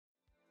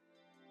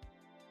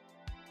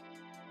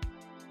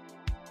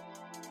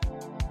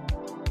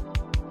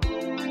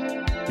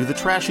Do the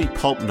trashy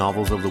pulp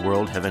novels of the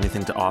world have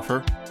anything to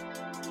offer?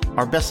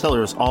 Are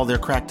bestsellers all they're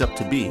cracked up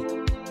to be?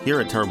 Here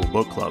at Terrible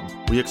Book Club,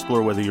 we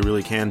explore whether you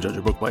really can judge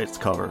a book by its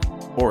cover,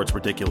 or its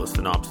ridiculous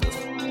synopsis.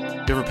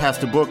 You ever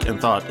passed a book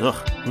and thought,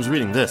 ugh, who's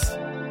reading this?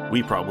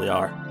 We probably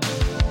are.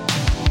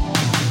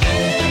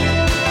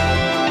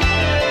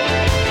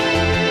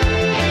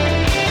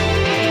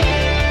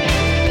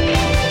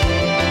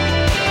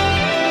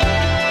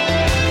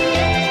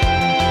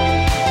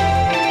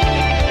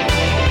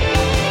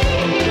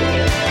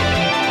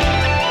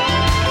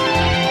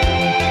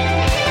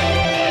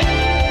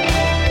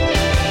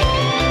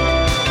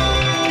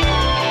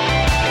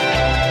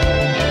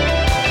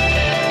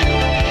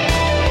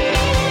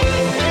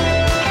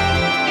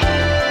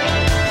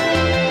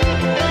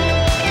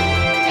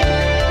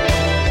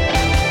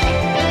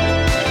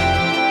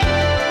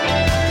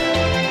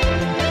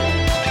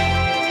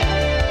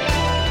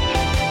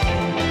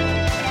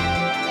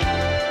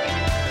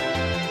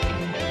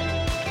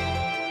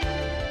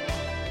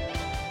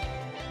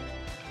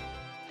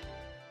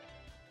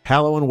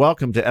 Hello and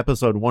welcome to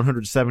episode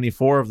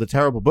 174 of the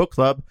Terrible Book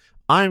Club.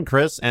 I'm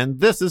Chris, and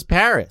this is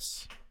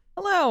Paris.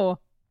 Hello.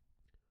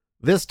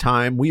 This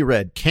time we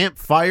read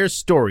Campfire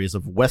Stories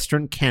of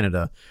Western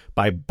Canada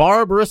by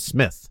Barbara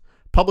Smith,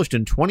 published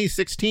in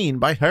 2016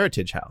 by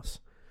Heritage House.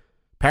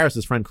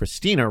 Paris's friend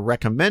Kristina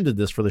recommended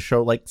this for the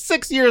show like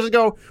 6 years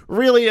ago.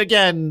 Really,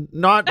 again,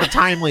 not the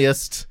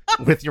timeliest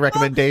with your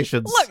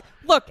recommendations.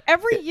 Look,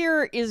 every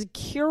year is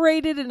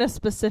curated in a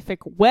specific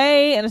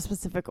way and a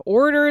specific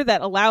order that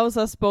allows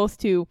us both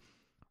to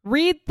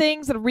read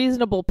things at a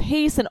reasonable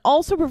pace and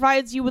also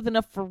provides you with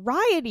enough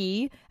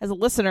variety as a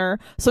listener.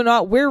 So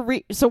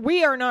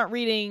we are not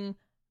reading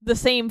the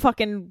same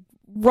fucking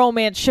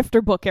romance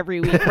shifter book every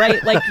week,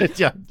 right? Like,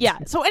 yeah.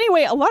 So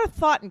anyway, a lot of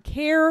thought and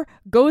care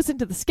goes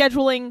into the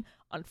scheduling.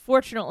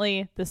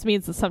 Unfortunately, this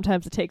means that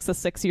sometimes it takes us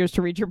 6 years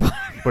to read your book.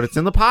 But it's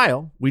in the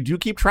pile. We do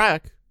keep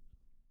track.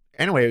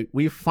 Anyway,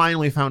 we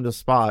finally found a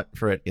spot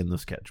for it in the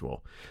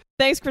schedule.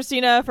 Thanks,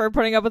 Kristina, for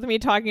putting up with me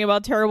talking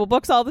about terrible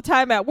books all the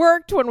time at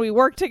work when we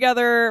worked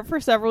together for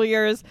several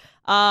years.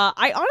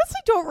 I honestly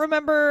don't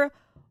remember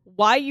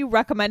why you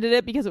recommended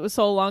it because it was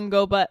so long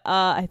ago, but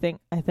I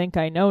think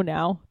I know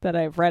now that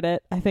I've read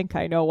it. I think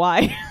I know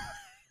why.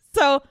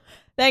 So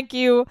thank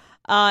you.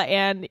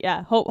 And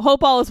yeah,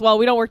 hope all is well.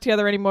 We don't work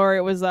together anymore.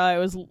 It was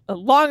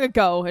long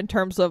ago in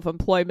terms of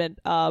employment.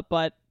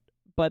 But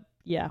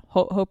yeah,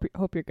 hope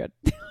you're good.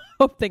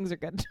 Hope things are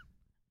good.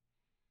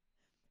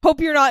 Hope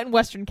you're not in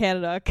Western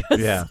Canada,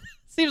 because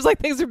seems like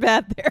things are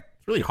bad there.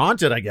 It's really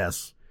haunted, I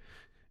guess.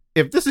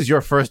 If this is your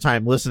first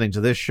time listening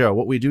to this show,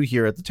 what we do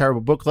here at the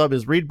Terrible Book Club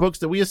is read books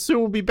that we assume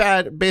will be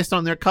bad based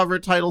on their cover,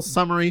 title,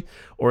 summary,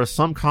 or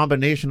some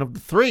combination of the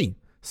three.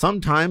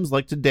 Sometimes,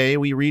 like today,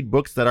 we read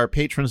books that our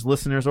patrons,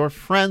 listeners, or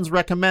friends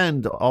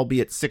recommend,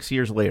 albeit 6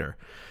 years later.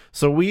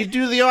 So we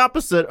do the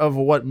opposite of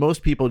what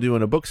most people do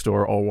in a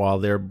bookstore or while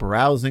they're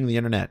browsing the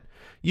internet.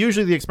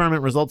 Usually the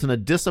experiment results in a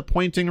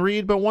disappointing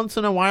read, but once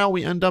in a while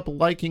we end up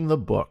liking the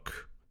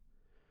book.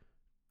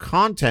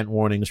 Content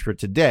warnings for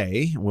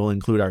today will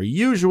include our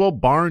usual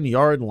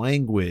barnyard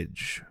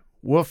language.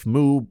 Woof,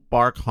 moo,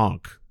 bark,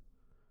 honk.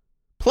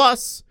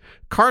 Plus,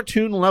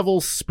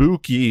 cartoon-level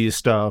spooky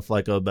stuff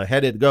like a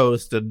beheaded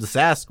ghost and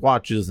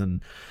sasquatches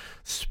and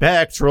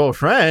spectral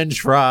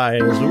french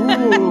fries.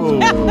 Ooh.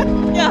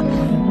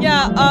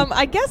 Yeah.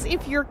 I guess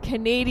if you're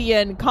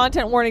Canadian,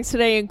 content warnings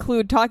today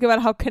include talking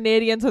about how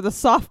Canadians are the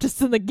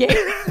softest in the game.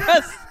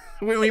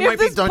 we might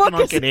be dunking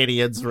on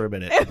Canadians for a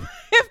minute.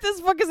 If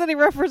this book is any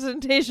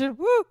representation,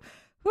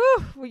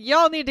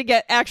 y'all need to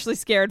get actually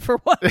scared for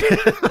what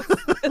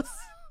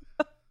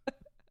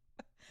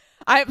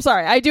I'm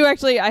sorry. I do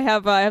actually. I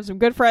have some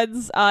good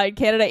friends in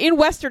Canada, in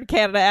Western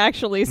Canada,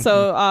 actually.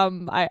 So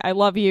I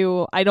love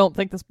you. I don't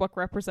think this book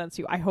represents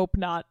you. I hope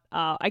not.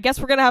 I guess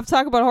we're gonna have to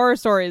talk about horror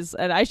stories,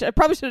 and I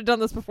probably should have done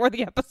this before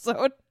the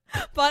episode,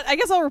 but I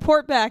guess I'll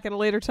report back at a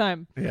later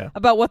time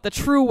about what the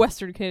true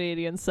Western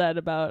Canadians said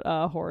about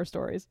horror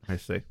stories. I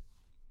see.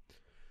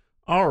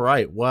 All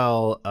right.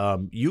 Well,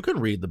 you can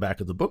read the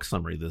back of the book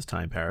summary this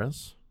time,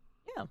 Paris.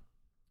 Yeah.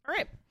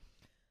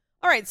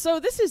 All right, so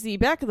this is the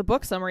back of the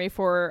book summary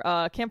for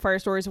Campfire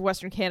Stories of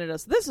Western Canada.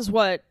 So this is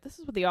what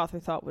the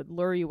author thought would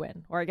lure you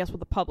in, or I guess what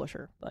the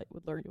publisher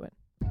would lure you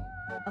in.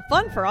 A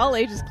fun for all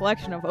ages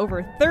collection of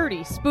over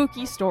 30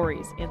 spooky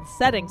stories in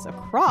settings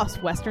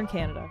across Western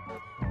Canada.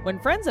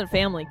 When friends and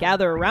family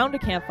gather around a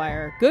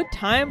campfire, good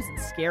times and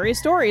scary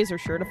stories are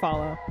sure to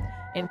follow.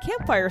 In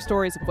Campfire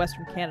Stories of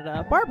Western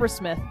Canada, Barbara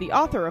Smith, the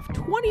author of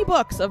 20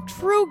 books of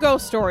true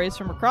ghost stories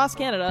from across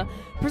Canada,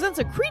 presents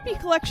a creepy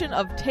collection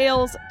of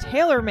tales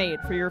tailor-made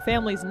for your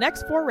family's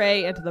next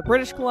foray into the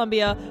British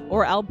Columbia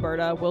or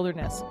Alberta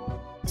wilderness.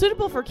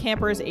 Suitable for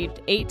campers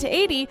aged 8 to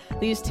 80,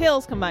 these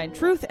tales combine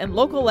truth and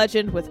local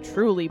legend with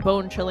truly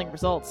bone-chilling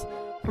results.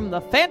 From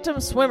the phantom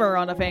swimmer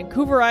on a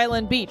Vancouver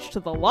Island beach to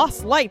the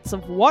lost lights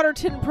of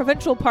Waterton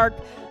Provincial Park,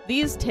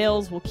 these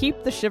tales will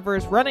keep the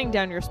shivers running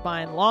down your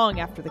spine long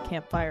after the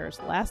campfire's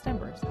last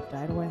embers have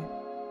died away.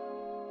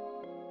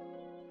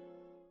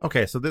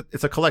 Okay, so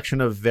it's a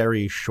collection of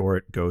very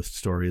short ghost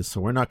stories,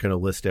 so we're not going to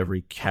list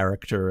every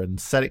character and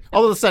setting.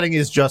 Although the setting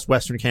is just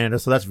Western Canada,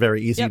 so that's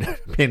very easy to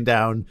pin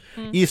down.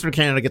 Eastern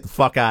Canada, get the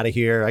fuck out of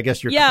here. I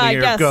guess you're clear. I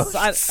guess. Ghosts.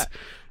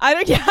 I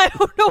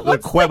don't know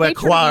what the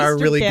Quebecois are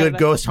really Canada. good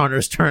ghost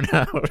hunters turn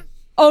out.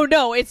 Oh,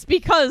 no, it's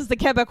because the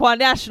Quebecois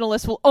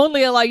nationalists will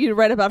only allow you to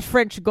write about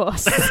French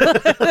ghosts.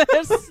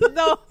 There's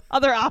no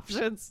other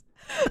options.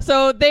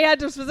 So they had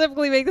to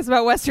specifically make this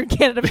about Western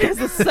Canada because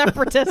the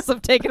separatists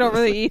have taken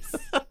over the East.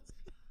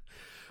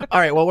 All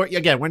right, well,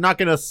 we're not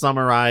going to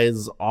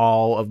summarize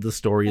all of the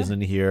stories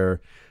in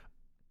here.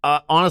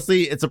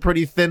 Honestly, it's a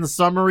pretty thin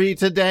summary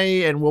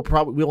today, and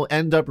we'll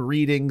end up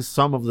reading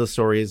some of the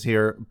stories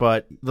here.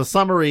 But the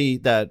summary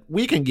that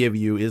we can give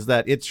you is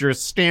that it's your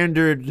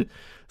standard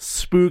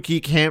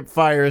spooky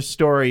campfire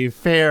story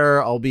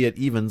fare, albeit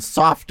even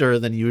softer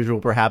than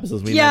usual, perhaps,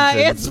 as we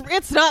mentioned.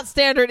 It's not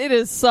standard. It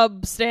is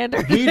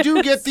substandard. We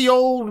do get the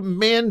old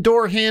man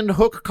door hand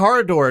hook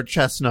car door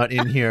chestnut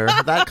in here.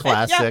 That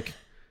classic. Yeah.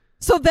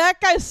 So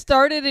that guy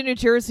started in New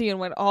Jersey and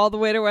went all the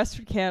way to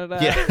Western Canada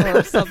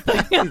or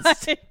something.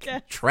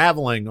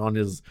 Traveling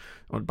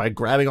by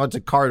grabbing onto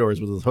car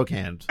doors with his hook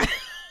hand.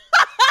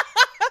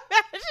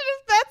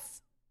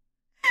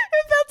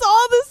 If that's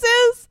all this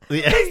is.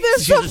 Yeah,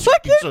 he's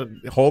a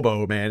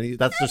hobo, man.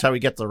 That's just how he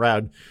gets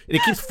around. And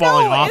it keeps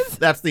falling off.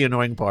 That's the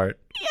annoying part.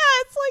 Yeah,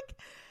 it's like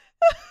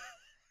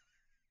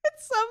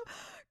it's some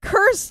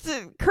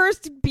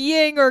cursed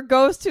being or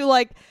ghost who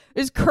like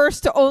is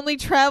cursed to only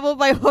travel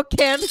by hook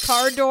hand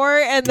car door,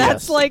 and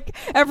that's like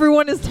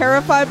everyone is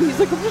terrified. But he's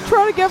like, I'm just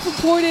trying to get from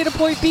point A to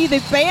point B. They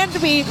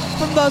banned me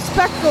from the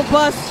Spectral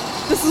bus.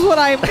 This is what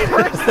I am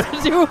cursed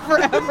to do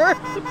forever.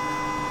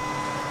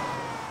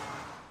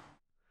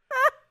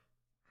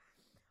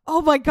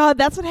 Oh my God,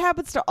 that's what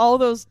happens to all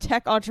those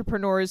tech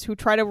entrepreneurs who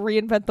try to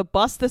reinvent the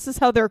bus. This is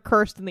how they're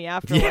cursed in the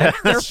afterlife. Yeah,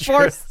 they're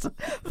forced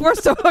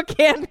to hook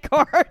hand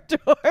car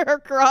door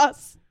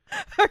across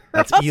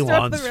that's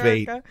Elon's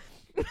fate. All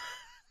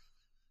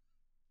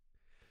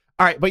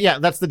right, but yeah,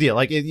 that's the deal.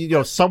 Like,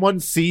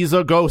 someone sees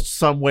a ghost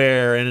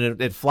somewhere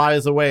and it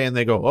flies away and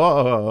they go,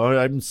 oh,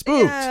 I'm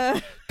spooked. Yeah.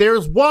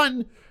 There's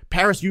one...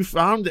 Paris, you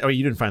found, or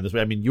you didn't find this,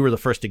 but I mean, you were the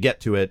first to get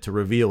to it, to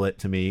reveal it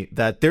to me,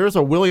 that there's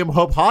a William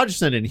Hope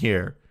Hodgson in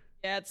here.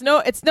 Yeah, it's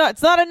not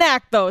an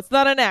act, though. It's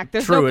not an act.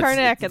 There's no Karnak in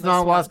this. It's not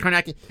a lost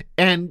Karnak.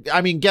 And,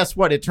 I mean, guess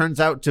what? It turns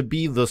out to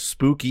be the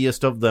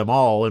spookiest of them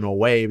all, in a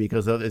way,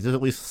 because there's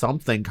at least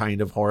something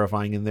kind of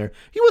horrifying in there.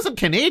 He wasn't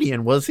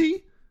Canadian, was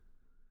he?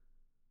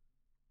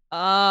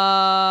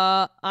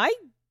 I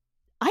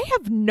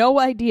have no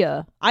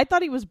idea. I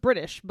thought he was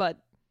British, but...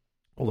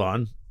 Hold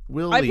on.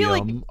 William, I feel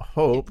like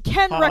Hope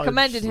Ken Hodgson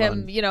recommended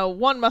him.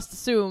 One must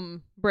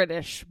assume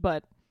British,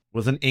 but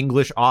was an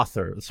English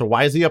author. So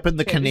why is he up in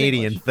the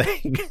Canadian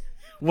thing?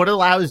 What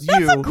allows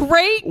you? That's a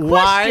great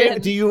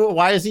question.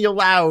 Why is he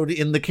allowed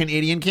in the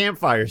Canadian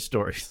campfire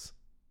stories?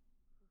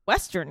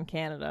 Western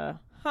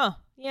Canada, huh?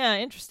 Yeah,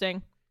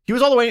 interesting. He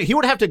was all the way. He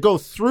would have to go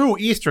through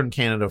Eastern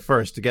Canada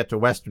first to get to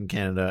Western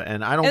Canada,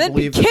 and I don't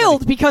believe be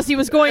killed because he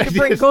was going to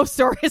bring ghost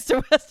stories to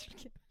Western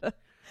Canada.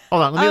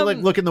 Hold on, let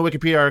me look in the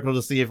Wikipedia article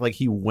to see if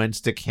he went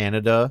to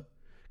Canada,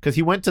 because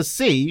he went to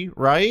sea,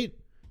 right?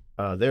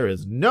 There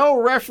is no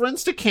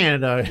reference to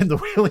Canada in the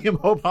William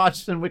Hope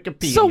Hodgson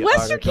Wikipedia. So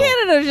Western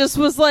Canada just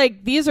was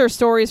like, these are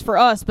stories for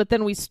us, but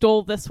then we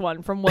stole this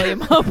one from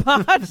William Hope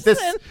Hodgson.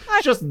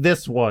 Just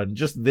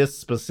this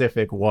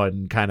specific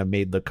one kind of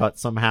made the cut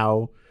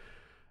somehow.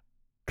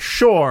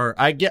 Sure,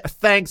 I get.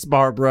 Thanks,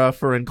 Barbara,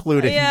 for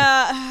including.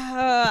 Yeah,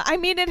 I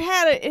mean, it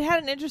had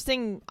an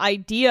interesting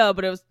idea,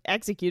 but it was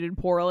executed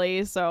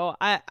poorly. So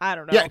I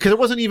don't know. Yeah, because it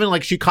wasn't even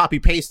like she copy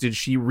pasted;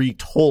 she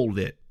retold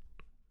it.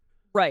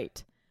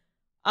 Right.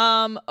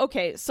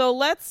 Okay. So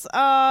let's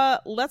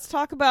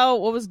talk about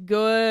what was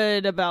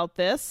good about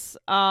this.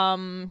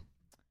 What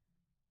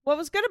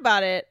was good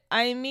about it?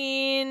 I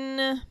mean,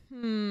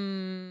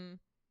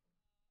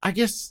 I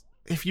guess.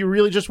 If you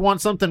really just want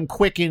something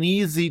quick and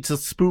easy to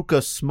spook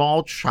a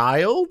small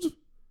child?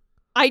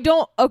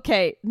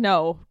 Okay,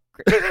 no.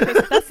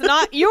 That's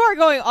not, you are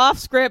going off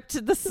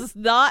script. This is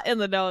not in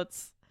the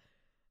notes.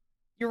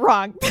 You're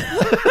wrong.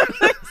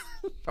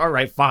 All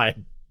right,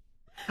 fine.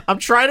 I'm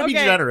trying to be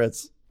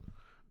generous.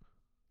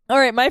 All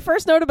right, my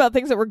first note about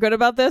things that were good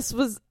about this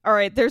was, all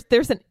right,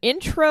 there's an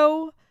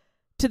intro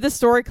to this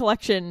story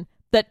collection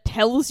that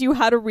tells you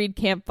how to read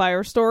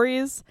campfire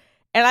stories.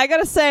 And I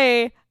gotta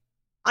say,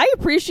 I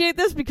appreciate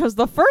this because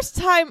the first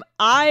time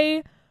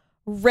I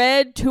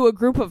read to a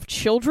group of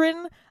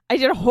children, I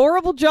did a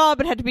horrible job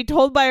and had to be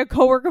told by a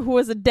coworker who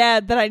was a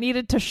dad that I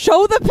needed to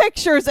show the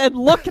pictures and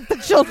look at the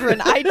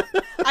children. I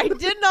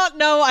did not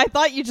know. I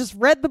thought you just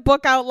read the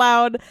book out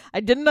loud.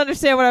 I didn't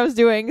understand what I was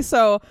doing.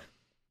 So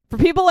For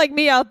people like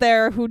me out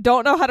there who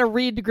don't know how to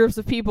read to groups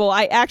of people,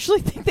 I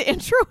actually think the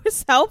intro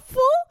is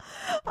helpful.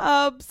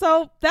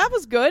 So that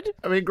was good.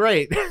 I mean,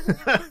 great.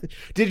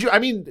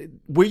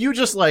 Were you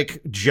just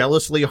like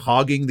jealously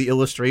hogging the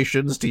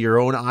illustrations to your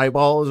own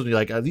eyeballs? And you're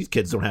like, these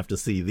kids don't have to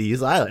see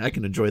these. I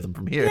can enjoy them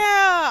from here.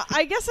 Yeah,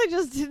 I guess I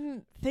just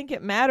didn't think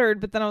it mattered.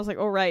 But then I was like,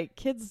 oh, right.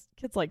 Kids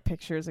like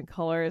pictures and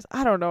colors.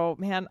 I don't know,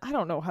 man. I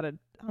don't know how to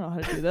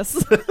do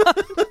this.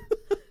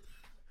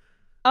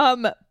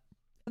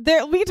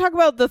 We can talk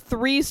about the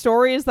 3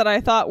 stories that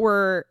I thought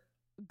were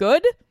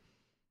good.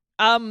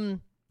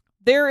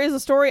 There is a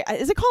story.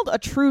 Is it called A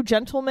True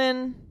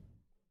Gentleman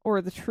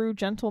or The True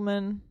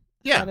Gentleman?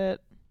 Yeah,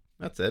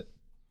 that's it.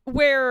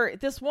 Where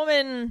this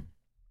woman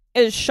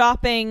is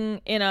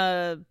shopping in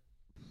a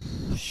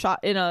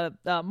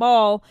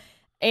mall,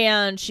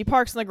 and she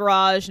parks in the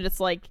garage, and it's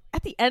like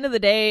at the end of the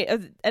day,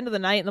 at the end of the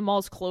night, and the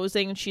mall's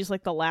closing, and she's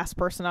like the last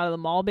person out of the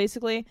mall,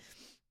 basically.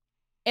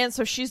 And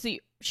so she's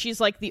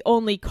like the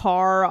only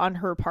car on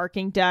her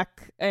parking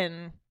deck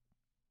and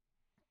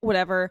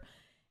whatever.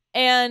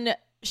 And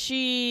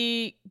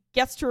she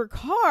gets to her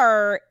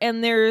car,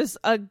 and there's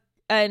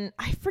and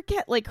I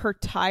forget, like, her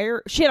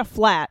tire. She had a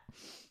flat,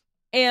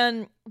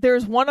 and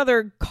there's one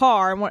other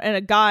car and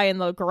a guy in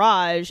the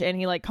garage, and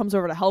he like comes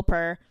over to help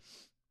her,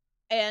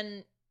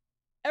 and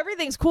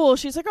everything's cool.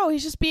 She's like, oh,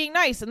 he's just being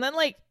nice. And then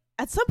like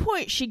at some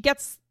point she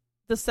gets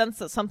the sense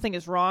that something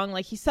is wrong.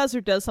 Like he says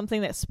or does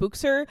something that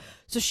spooks her.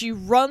 So she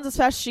runs as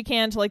fast as she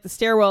can to like the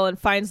stairwell and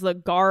finds the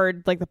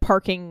guard, like the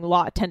parking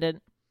lot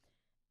attendant.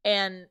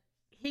 And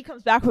he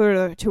comes back with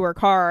her to her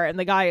car, and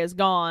the guy is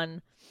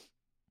gone,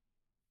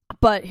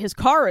 but his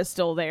car is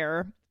still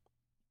there.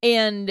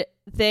 And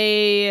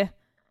they,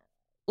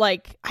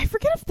 like, I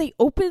forget if they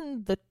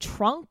open the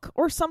trunk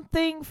or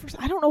something.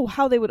 I don't know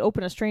how they would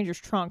open a stranger's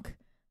trunk.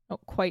 I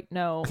don't quite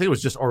know. I think it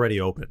was just already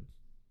open.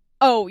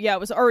 Oh, yeah, it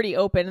was already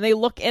open. And they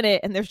look in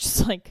it, and there's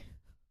just, like,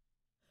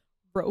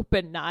 rope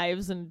and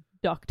knives and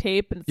duct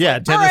tape. And yeah,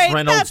 like, Dennis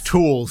Reynolds'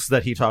 tools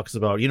that he talks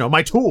about. You know,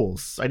 my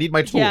tools. I need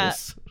my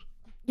tools.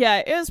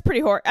 Yeah, it was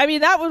pretty horrible. I mean,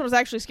 that one was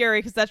actually scary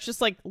because that's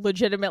just, like,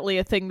 legitimately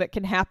a thing that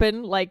can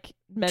happen. Like,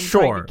 men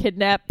trying to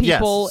kidnap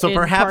people in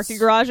parking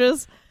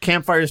garages.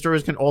 Campfire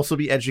stories can also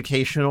be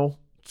educational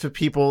to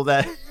people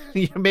that...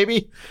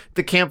 Maybe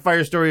the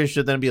campfire stories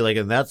should then be like,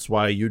 and that's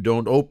why you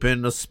don't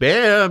open a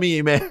spam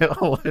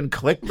email and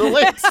click the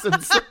links.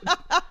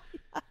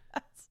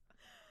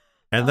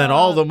 And then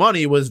all the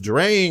money was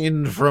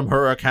drained from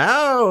her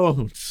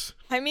account.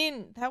 I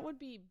mean, that would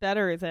be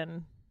better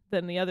than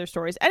the other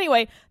stories.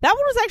 Anyway, that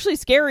one was actually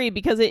scary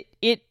because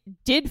it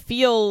did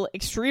feel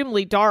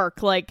extremely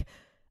dark. Like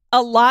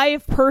a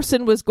live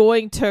person was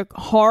going to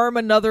harm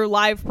another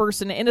live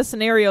person in a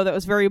scenario that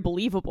was very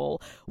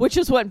believable, which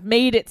is what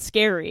made it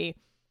scary.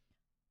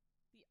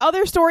 The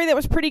other story that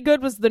was pretty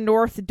good was The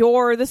North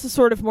Door. This is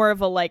sort of more of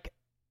a, like,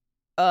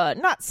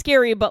 not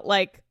scary, but,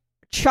 like,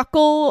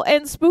 chuckle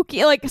and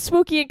spooky, like,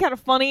 spooky and kind of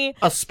funny.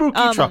 A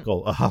spooky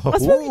chuckle. A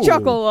spooky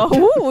chuckle.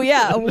 Ooh,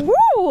 yeah.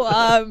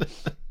 Ooh.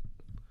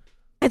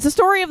 It's a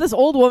story of this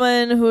old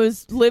woman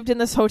who's lived in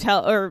this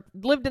hotel, or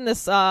lived in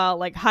this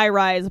like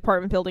high-rise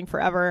apartment building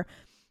forever,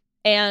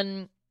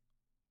 and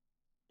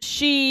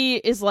she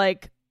is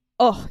like,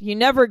 oh, you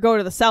never go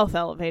to the south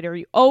elevator,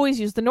 you always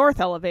use the north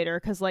elevator,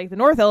 because like the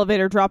north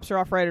elevator drops her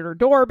off right at her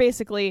door,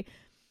 basically.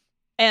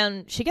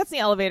 And she gets in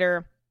the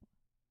elevator,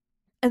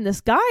 and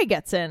this guy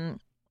gets in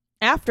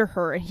after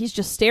her, and he's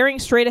just staring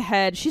straight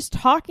ahead. She's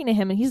talking to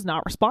him, and he's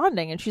not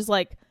responding, and she's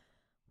like,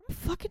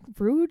 fucking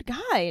rude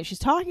guy. And she's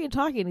talking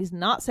and he's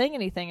not saying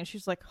anything, and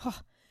she's like, huh.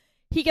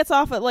 He gets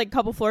off at like a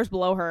couple floors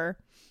below her,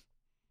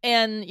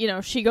 and you know,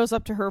 she goes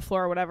up to her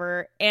floor or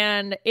whatever,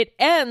 and it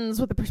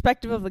ends with the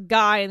perspective of the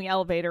guy in the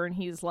elevator, and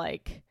he's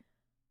like,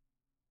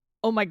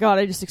 oh my god,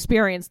 I just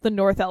experienced the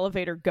north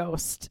elevator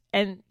ghost.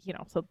 And you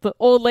know, so the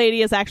old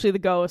lady is actually the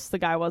ghost. The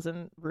guy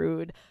wasn't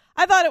rude.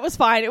 I thought it was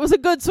fine. It was a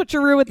good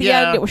switcheroo at the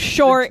end. It was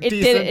short. It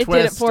did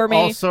it for me.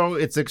 Also,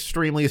 it's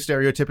extremely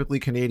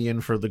stereotypically Canadian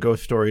for the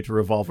ghost story to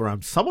revolve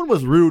around someone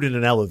was rude in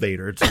an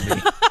elevator to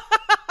me.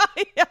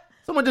 Yeah.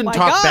 Someone didn't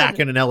talk back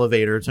in an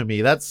elevator to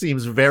me. That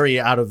seems very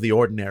out of the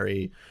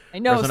ordinary. I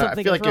know something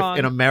I feel like wrong. If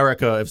in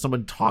America, if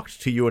someone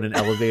talked to you in an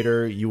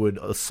elevator, you would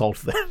assault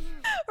them.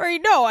 Or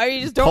no, I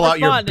mean, just don't pull out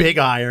respond. your big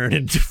iron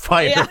and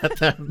fire at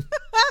them.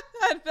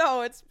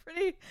 No, it's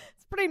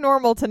pretty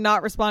normal to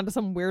not respond to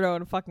some weirdo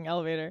in a fucking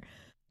elevator.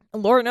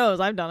 Lord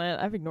knows I've done it.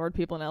 I've ignored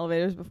people in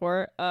elevators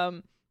before.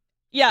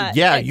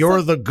 Yeah,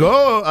 you're the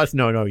ghost.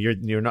 No,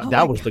 you're not.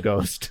 That was the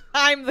ghost.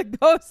 I'm the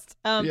ghost.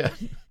 Yeah.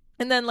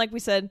 And then, like we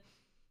said,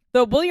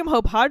 the William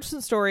Hope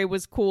Hodgson story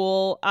was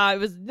cool. It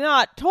was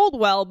not told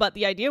well, but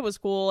the idea was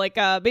cool. Like,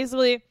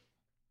 basically,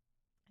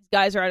 these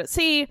guys are out at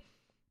sea.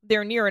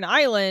 They're near an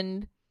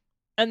island.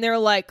 And they're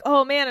like,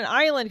 oh man, an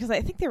island. Because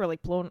I think they were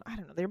like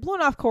they were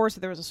blown off course, or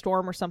there was a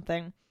storm or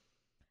something.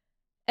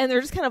 And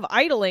they're just kind of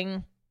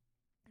idling.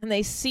 And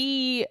they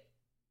see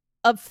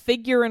a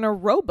figure in a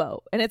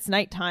rowboat. And it's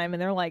nighttime.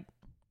 And they're like,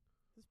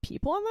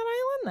 people on that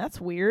island?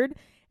 That's weird.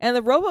 And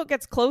the rowboat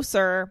gets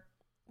closer.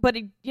 But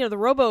the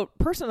rowboat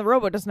person in the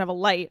rowboat doesn't have a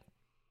light,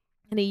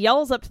 and he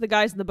yells up to the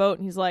guys in the boat,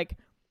 and he's like,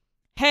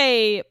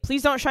 "Hey,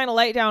 please don't shine a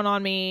light down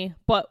on me,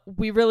 but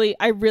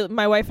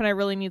my wife and I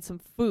really need some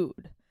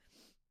food."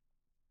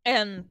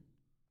 And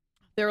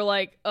they're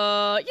like,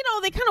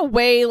 they kind of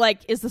weigh,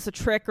 like, is this a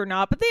trick or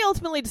not? But they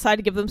ultimately decide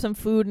to give them some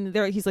food,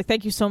 and he's like,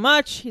 "Thank you so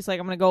much." He's like,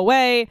 "I'm gonna go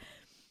away."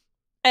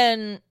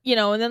 And,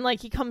 and then, like,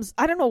 he comes,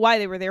 I don't know why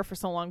they were there for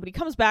so long, but he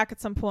comes back at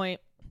some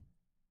point,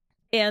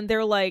 and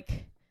they're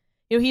like,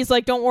 he's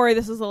like, "Don't worry,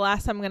 this is the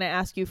last time I'm going to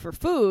ask you for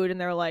food." And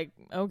they're like,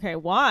 "Okay,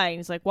 why?" And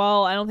he's like,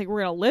 "Well, I don't think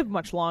we're going to live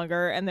much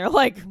longer." And they're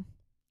like,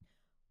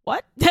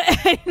 "What?"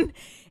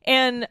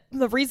 And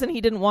the reason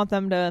he didn't want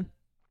them to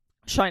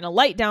shine a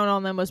light down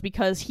on them was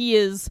because he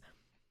has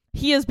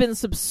been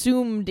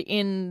subsumed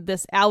in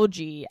this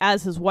algae,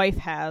 as his wife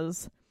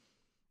has.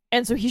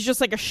 And so he's just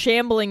like a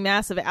shambling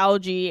mass of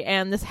algae,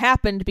 and this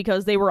happened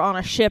because they were on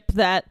a ship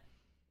that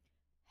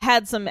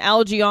had some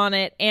algae on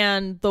it,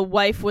 and the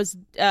wife was,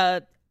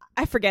 I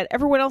forget,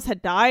 everyone else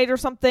had died or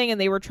something,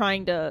 and they were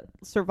trying to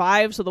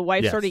survive, so the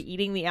wife started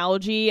eating the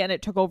algae, and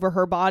it took over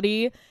her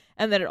body,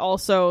 and then it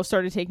also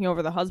started taking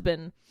over the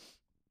husband.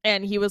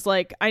 And he was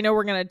like, "I know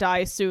we're going to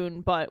die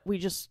soon, but we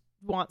just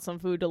want some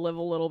food to live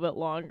a little bit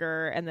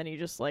longer." And then he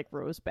just, like,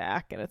 rose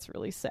back, and it's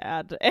really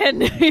sad.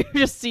 And you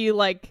just see,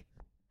 like,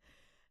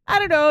 I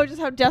don't know,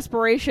 just how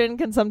desperation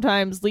can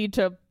sometimes lead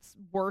to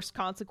worse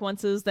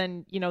consequences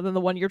than the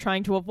one you're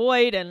trying to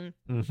avoid. And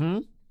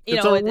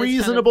it's a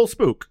reasonable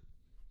spook.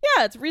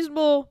 Yeah, it's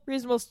reasonable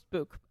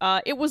spook.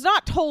 It was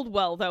not told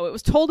well, though. It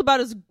was told about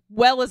as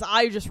well as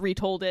I just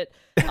retold it.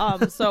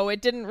 So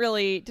it didn't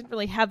really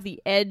have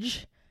the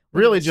edge.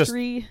 Really just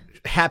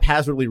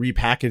haphazardly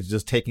repackaged,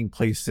 just taking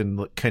place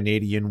in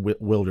Canadian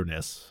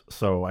wilderness.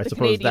 So I suppose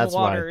Canadian that's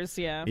waters,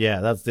 why. Yeah,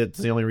 that's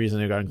the only reason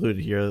it got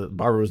included here.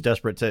 Barbara was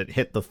desperate to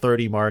hit the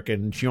 30 mark,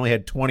 and she only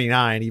had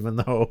 29, even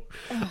though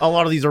a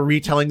lot of these are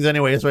retellings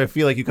anyway. So I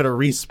feel like you could have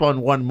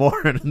respun one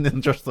more and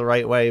then just the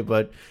right way.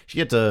 But she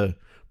had to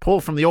pull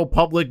from the old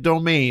public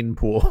domain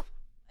pool.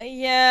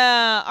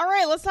 Yeah. All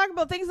right, let's talk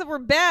about things that were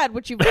bad,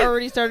 which you've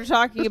already started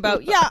talking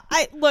about. Yeah,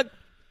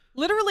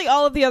 literally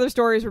all of the other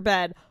stories were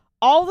bad.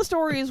 All the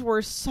stories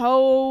were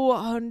so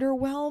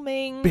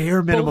underwhelming.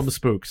 Bare minimum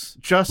spooks.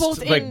 Just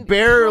like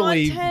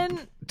barely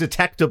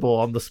detectable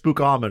on the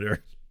spookometer.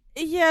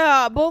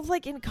 Yeah, both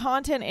like in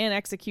content and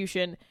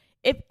execution.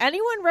 If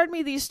anyone read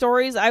me these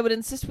stories, I would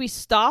insist we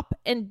stop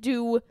and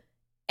do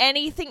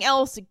anything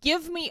else.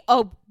 Give me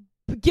a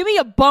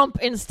bump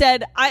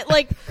instead. I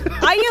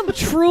am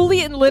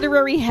truly in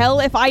literary hell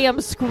if I am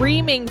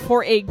screaming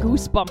for a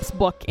Goosebumps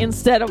book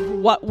instead of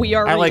what we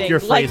are reading. I like your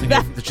phrasing.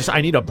 It's just,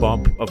 I need a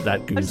bump of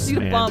that goose,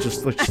 man.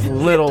 Just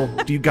little.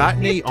 Do you got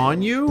any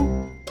on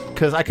you?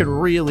 Because I could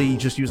really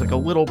just use like a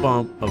little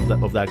bump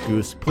of that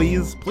goose.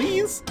 Please?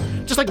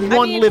 Just like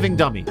one living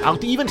dummy.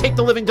 I'll even take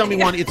the living dummy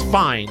one. It's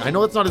fine. I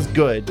know it's not as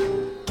good.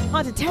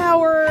 Haunted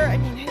Tower.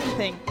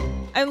 Anything.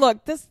 And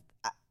look, this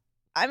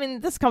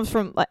comes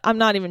from, like, I'm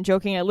not even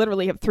joking. I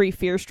literally have 3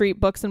 Fear Street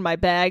books in my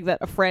bag that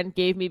a friend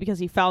gave me because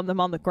he found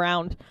them on the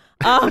ground.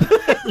 So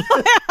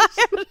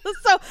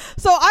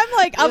I'm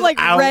like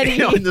out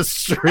ready on the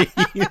street.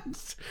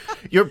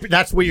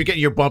 That's where you're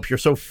getting your bump. You're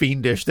so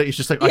fiendish that it's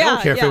just like, I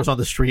don't care if it was on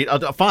the street.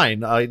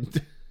 Fine.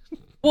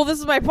 Well, this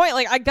is my point.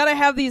 Like, I gotta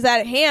have these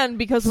at hand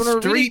because when we're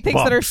reading things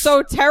bumps that are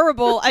so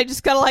terrible, I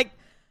just gotta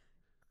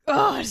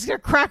I just gotta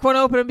crack one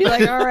open and be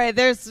like, all right,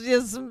 there's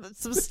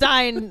some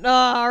Stein.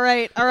 All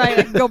right,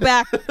 I can go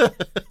back.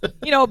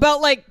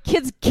 About like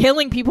kids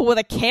killing people with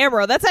a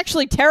camera. That's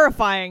actually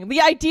terrifying.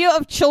 The idea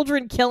of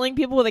children killing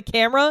people with a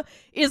camera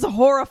is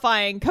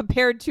horrifying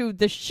compared to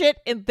the shit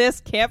in this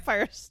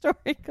Campfire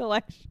story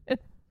collection.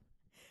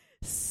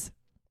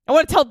 I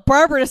want to tell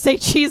Barbara to say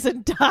cheese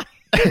and die.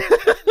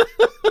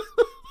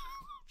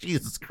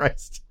 Jesus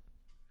Christ.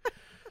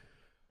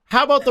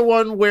 How about the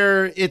one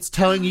where it's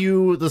telling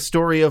you the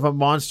story of a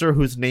monster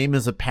whose name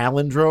is a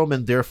palindrome,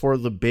 and therefore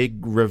the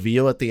big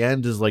reveal at the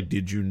end is like,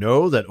 did you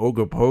know that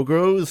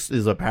Ogopogos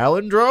is a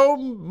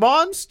palindrome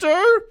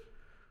monster?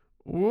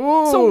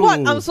 Ooh. So what?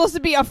 I'm supposed to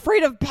be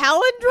afraid of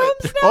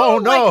palindromes now? Oh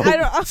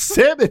no.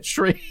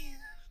 Symmetry.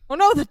 Oh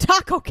no, the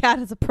taco cat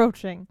is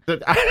approaching.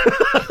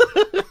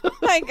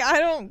 I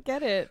don't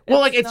get it.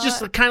 Well, it's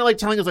just kind of like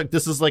telling us like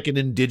this is like an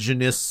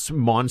indigenous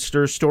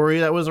monster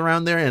story that was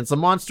around there, and it's a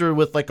monster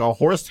with like a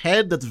horse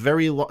head that's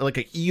very like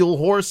an eel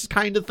horse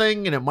kind of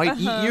thing, and it might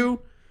eat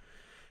you.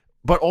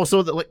 But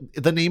also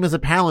the name is a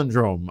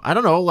palindrome. I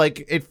don't know,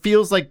 like it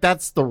feels like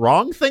that's the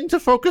wrong thing to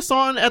focus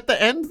on at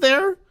the end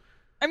there.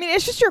 I mean,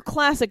 it's just your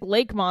classic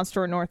lake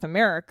monster in North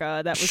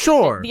America. That was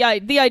sure.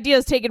 The idea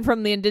is taken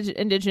from the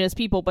indigenous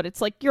people, but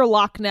it's like your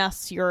Loch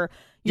Ness, your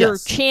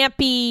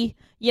Champy.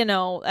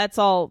 That's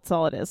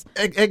all it is.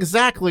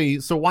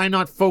 Exactly. So why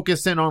not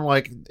focus in on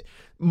like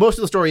most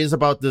of the story is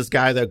about this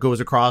guy that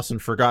goes across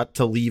and forgot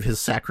to leave his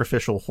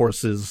sacrificial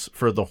horses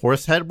for the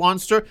horsehead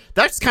monster.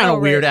 That's kind of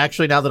weird,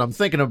 actually. Now that I'm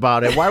thinking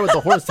about it, why would the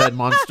horsehead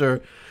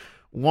monster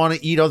want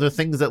to eat other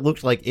things that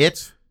looked like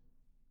it?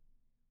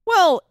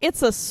 Well,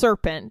 it's a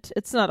serpent.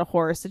 It's not a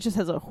horse. It just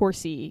has a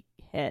horsey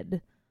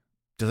head.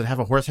 Does it have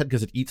a horse head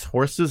because it eats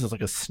horses? It's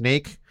like a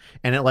snake,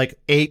 and it like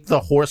ate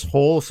the horse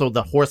whole, so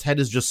the horse head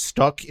is just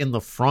stuck in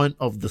the front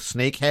of the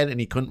snake head, and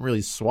he couldn't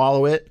really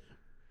swallow it,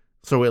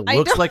 so it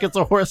looks like it's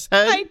a horse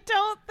head. I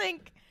don't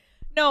think.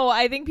 No,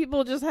 I think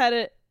people just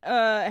had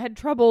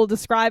trouble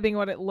describing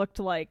what it looked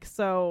like.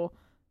 So,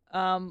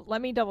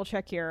 let me double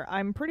check here.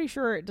 I'm pretty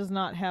sure it does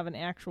not have an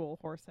actual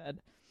horse head.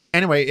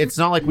 Anyway, it's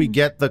not like we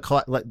get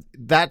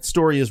that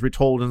story is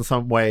retold in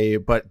some way,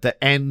 but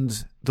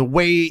the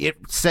way it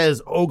says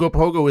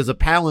Ogopogo is a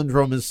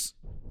palindrome is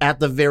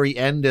at the very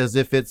end, as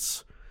if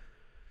it's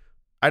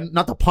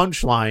not the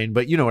punchline,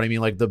 but you know what I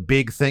mean, like the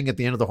big thing at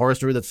the end of the horror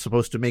story that's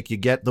supposed to make you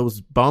get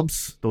those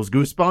bumps, those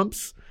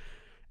goosebumps.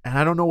 And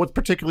I don't know what's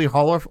particularly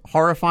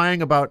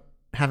horrifying about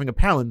having a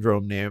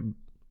palindrome name.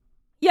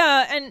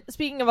 Yeah, and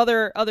speaking of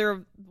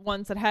other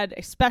ones that had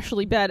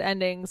especially bad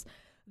endings,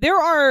 there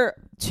are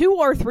 2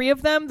 or 3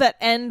 of them that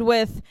end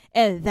with,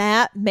 and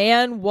that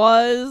man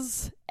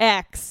was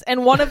X.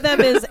 And one of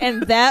them is,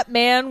 and that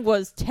man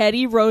was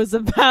Teddy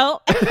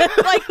Roosevelt.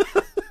 Like,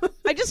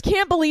 I just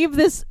can't believe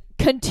this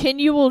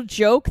continual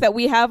joke that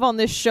we have on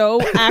this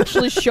show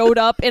actually showed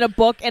up in a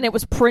book, and it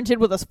was printed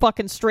with a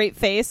fucking straight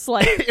face.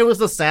 Like, it was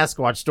the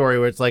Sasquatch story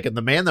where it's like, and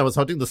the man that was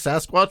hunting the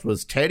Sasquatch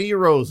was Teddy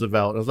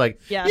Roosevelt. I was like,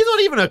 He's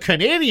not even a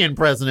Canadian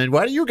president.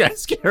 Why do you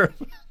guys care?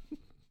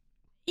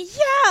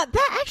 Yeah,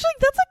 that's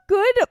a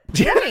good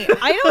point.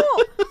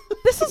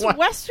 This is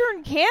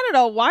Western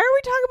Canada. Why are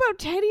we talking about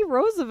Teddy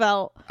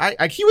Roosevelt?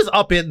 He was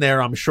up in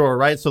there, I'm sure,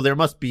 right? So there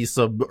must be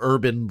some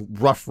urban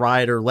Rough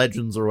Rider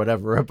legends or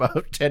whatever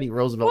about Teddy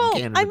Roosevelt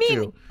in Canada,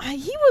 too.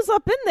 He was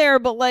up in there,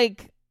 but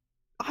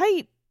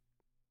he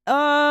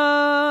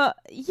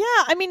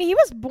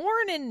was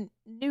born in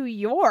New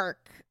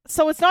York.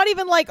 So it's not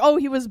even like,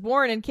 he was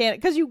born in Canada,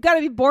 because you got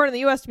to be born in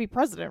the U.S. to be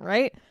president,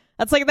 right?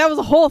 That was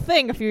a whole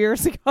thing a few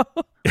years ago.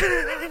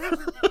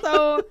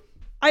 So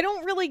I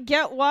don't really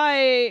get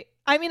why.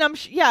 I mean,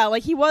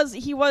 he was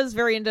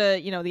very into,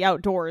 the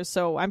outdoors.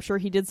 So I'm sure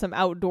he did some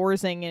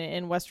outdoorsing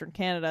in Western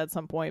Canada at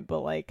some point.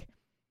 But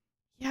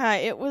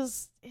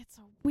it's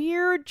a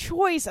weird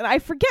choice. And I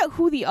forget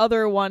who the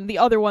other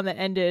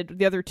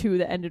two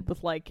that ended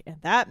with and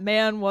that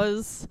man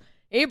was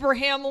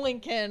Abraham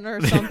Lincoln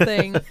or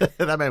something.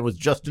 That man was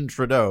Justin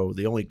Trudeau,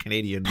 the only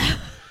Canadian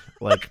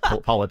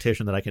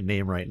politician that I can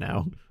name right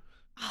now.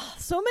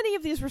 So many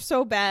of these were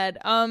so bad.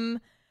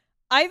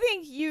 I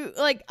think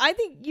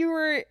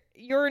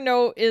your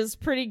note is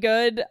pretty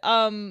good.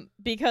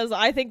 Because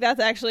I think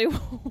that's actually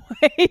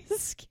way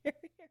scarier.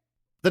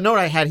 The note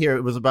I had here,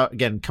 it was about,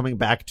 again, coming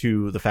back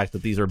to the fact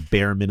that these are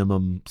bare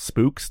minimum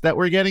spooks that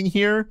we're getting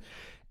here.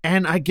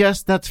 And I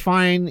guess that's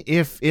fine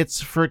if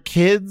it's for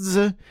kids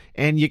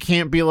and you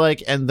can't be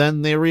like, and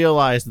then they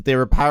realized that they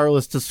were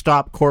powerless to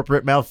stop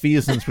corporate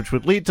malfeasance, which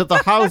would lead to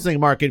the housing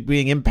market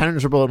being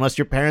impenetrable unless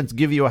your parents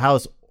give you a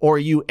house or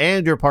you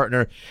and your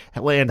partner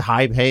land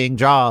high-paying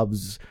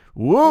jobs.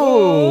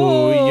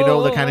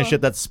 Whoa! The kind of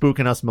shit that's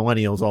spooking us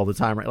millennials all the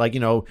time,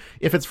 right?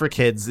 If it's for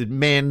kids,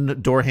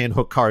 man door hand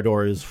hook car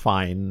door is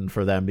fine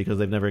for them because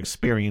they've never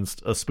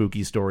experienced a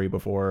spooky story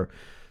before.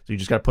 So you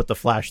just got to put the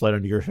flashlight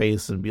under your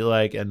face and be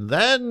like, and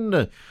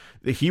then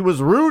he was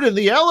rude in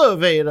the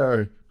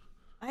elevator.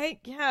 I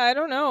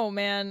don't know,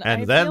 man.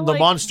 And then the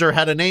monster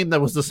had a name that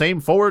was the same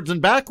forwards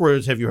and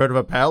backwards. Have you heard of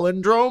a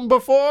palindrome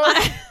before?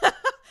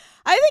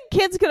 I think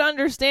kids could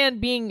understand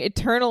being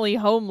eternally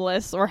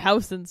homeless or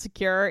house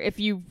insecure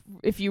if you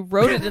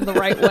wrote it in the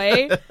right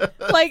way.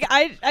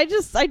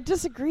 I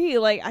disagree.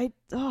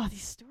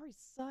 These stories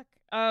suck.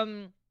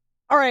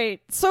 All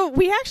right, so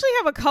we actually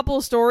have a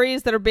couple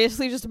stories that are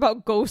basically just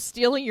about ghosts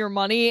stealing your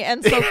money,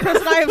 and so Chris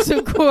and I have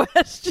some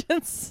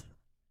questions.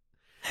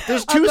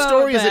 There's 2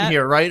 stories in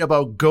here, right,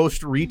 about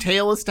ghost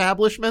retail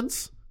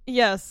establishments?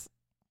 Yes.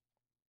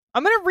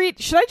 I'm going to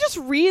read... Should I just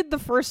read the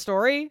first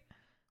story?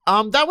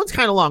 That one's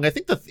kind of long. I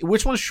think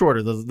which one's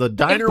shorter, the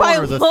diner one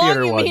or the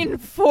theater one? By long, you mean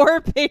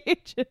 4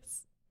 pages.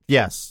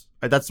 Yes,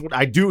 that's what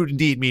I do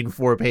indeed mean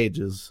 4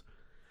 pages.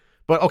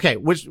 But okay,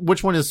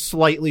 which one is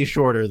slightly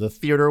shorter, the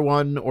theater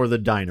one or the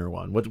diner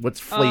one? What's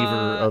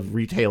flavor of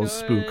retail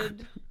spook?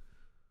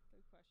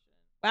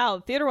 Wow,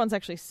 the theater one's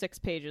actually 6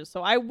 pages,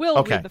 so I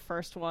will read the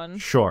first one.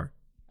 Sure.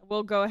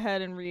 We'll go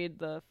ahead and read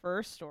the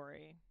first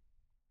story.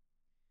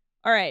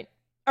 All right,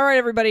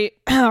 everybody.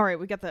 All right,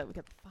 we got the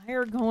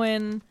fire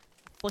going.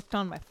 Flicked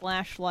on my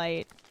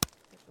flashlight.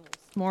 The little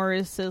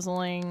s'mores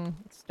sizzling.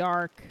 It's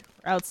dark.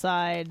 We're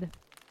outside.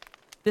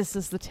 This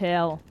is the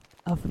tale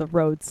of the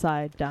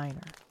roadside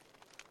diner.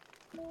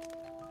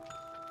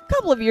 A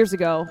couple of years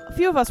ago, a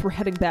few of us were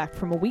heading back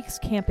from a week's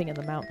camping in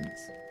the mountains.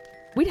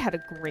 We'd had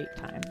a great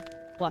time.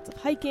 Lots of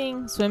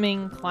hiking,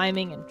 swimming,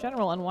 climbing, and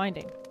general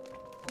unwinding.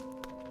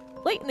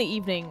 Late in the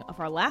evening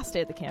of our last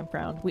day at the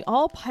campground, we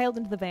all piled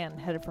into the van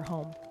and headed for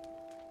home.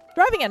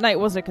 Driving at night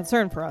wasn't a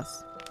concern for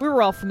us. We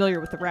were all familiar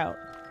with the route.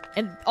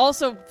 And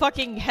also,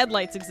 fucking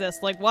headlights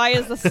exist. Why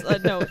is this a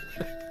note?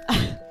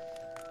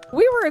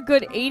 We were a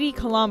good 80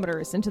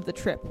 kilometers into the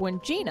trip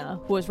when Gina,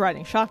 who was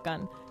riding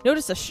shotgun,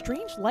 noticed a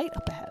strange light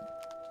up ahead.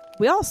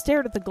 We all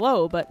stared at the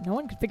glow, but no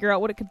one could figure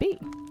out what it could be.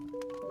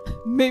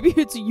 Maybe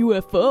it's a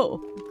UFO,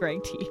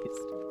 Greg teased.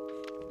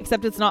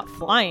 Except it's not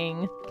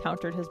flying,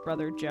 countered his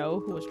brother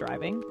Joe, who was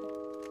driving.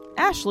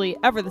 Ashley,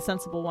 ever the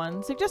sensible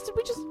one, suggested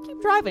we just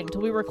keep driving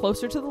till we were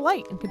closer to the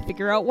light and could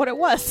figure out what it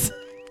was.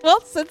 Well,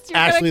 since you're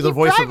Ashley, the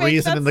voice driving, of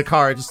reason in the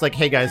car, just like,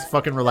 hey guys,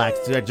 fucking relax.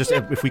 Just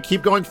if we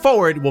keep going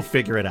forward, we'll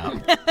figure it out.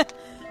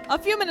 A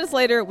few minutes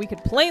later, we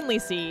could plainly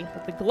see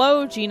that the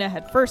glow Gina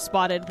had first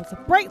spotted was a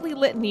brightly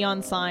lit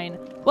neon sign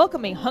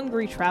welcoming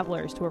hungry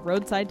travelers to a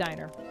roadside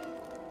diner.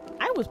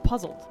 I was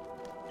puzzled.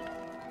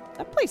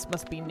 That place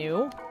must be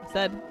new, I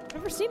said. I've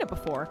never seen it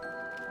before.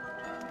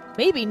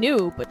 Maybe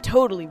new, but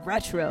totally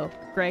retro,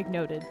 Greg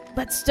noted.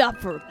 Let's stop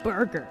for a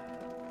burger.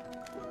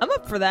 I'm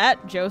up for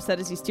that, Joe said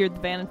as he steered the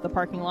van into the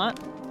parking lot.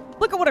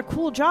 Look at what a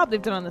cool job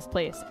they've done on this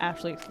place,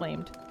 Ashley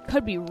exclaimed.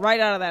 Could be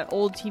right out of that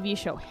old TV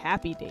show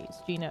Happy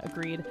Days, Gina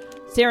agreed,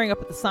 staring up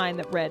at the sign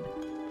that read,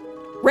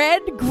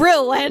 Red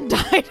Grill and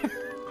Diner.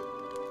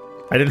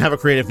 I didn't have a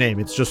creative name.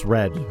 It's just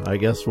Red. I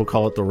guess we'll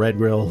call it the Red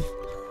Grill.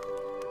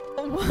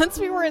 Once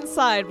we were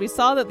inside, we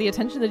saw that the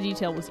attention to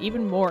detail was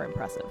even more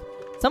impressive.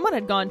 Someone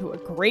had gone to a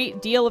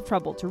great deal of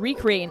trouble to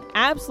recreate an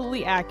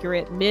absolutely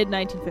accurate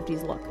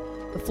mid-1950s look.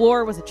 The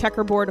floor was a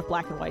checkerboard of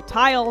black and white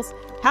tiles.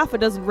 Half a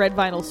dozen red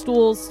vinyl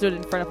stools stood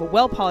in front of a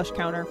well-polished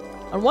counter.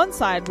 On one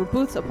side were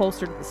booths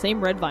upholstered with the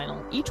same red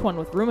vinyl, each one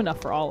with room enough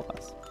for all of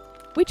us.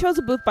 We chose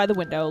a booth by the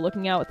window,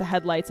 looking out at the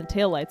headlights and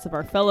taillights of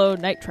our fellow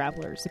night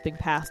travelers zipping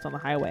past on the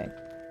highway.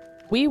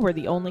 We were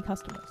the only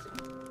customers.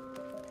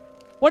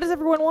 What does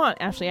everyone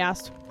want? Ashley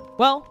asked.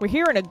 Well, we're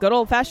here in a good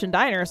old-fashioned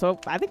diner, so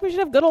I think we should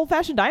have good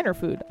old-fashioned diner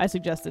food, I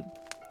suggested.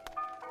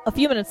 A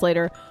few minutes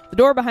later, the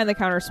door behind the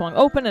counter swung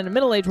open and a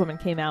middle-aged woman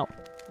came out.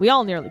 We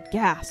all nearly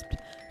gasped.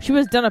 She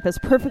was done up as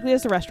perfectly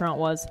as the restaurant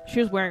was. She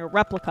was wearing a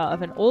replica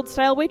of an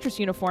old-style waitress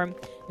uniform,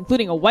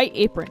 including a white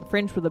apron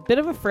fringed with a bit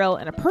of a frill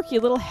and a perky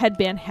little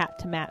headband hat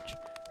to match.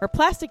 Her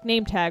plastic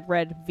name tag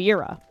read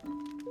Vera.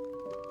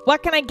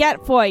 What can I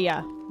get for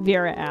ya?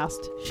 Vera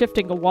asked,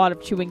 shifting a wad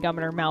of chewing gum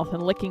in her mouth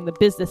and licking the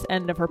business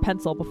end of her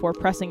pencil before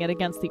pressing it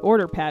against the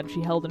order pad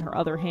she held in her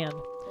other hand.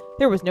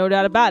 There was no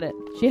doubt about it.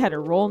 She had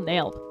her roll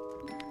nailed.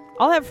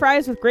 I'll have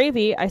fries with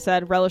gravy, I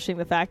said, relishing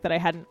the fact that I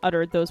hadn't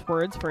uttered those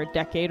words for a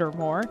decade or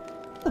more.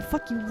 What the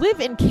fuck? You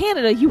live in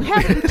Canada. You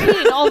have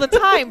routine all the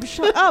time.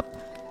 Shut up.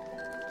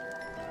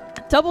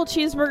 Double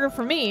cheeseburger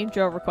for me,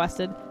 Joe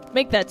requested.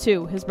 Make that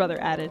two, his brother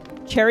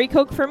added. Cherry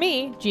Coke for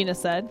me, Gina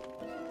said.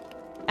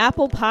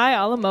 Apple pie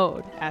a la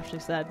mode, Ashley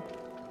said.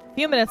 A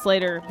few minutes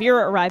later,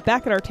 Vera arrived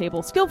back at our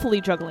table, skillfully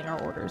juggling our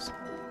orders.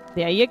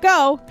 There you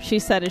go, she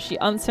said as she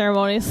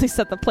unceremoniously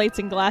set the plates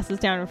and glasses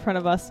down in front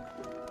of us.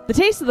 The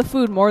taste of the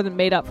food more than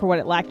made up for what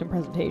it lacked in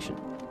presentation.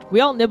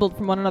 We all nibbled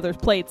from one another's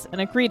plates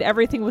and agreed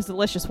everything was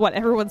delicious. What,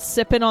 everyone's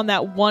sipping on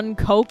that one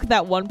Coke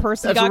that one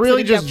person That's got? That's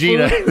really just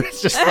Gina.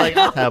 It's just like,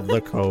 I'll have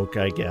the Coke,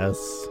 I guess.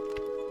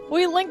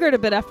 We lingered a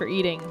bit after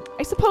eating,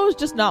 I suppose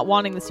just not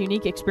wanting this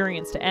unique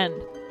experience to end.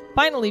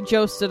 Finally,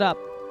 Joe stood up.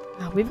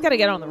 We've got to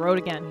get on the road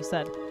again, he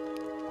said.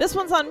 This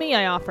one's on me,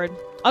 I offered.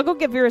 I'll go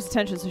get Vera's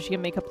attention so she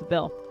can make up the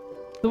bill.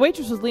 The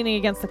waitress was leaning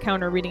against the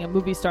counter reading a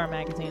movie star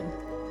magazine.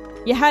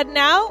 You heading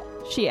out?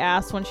 She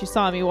asked when she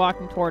saw me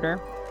walking toward her.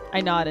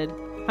 I nodded.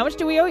 How much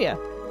do we owe you?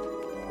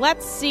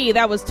 Let's see,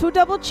 that was 2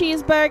 double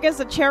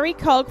cheeseburgers, a cherry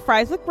Coke,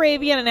 fries with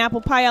gravy, and an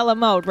apple pie a la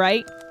mode,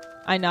 right?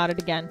 I nodded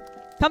again.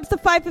 Comes to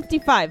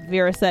 $5.55,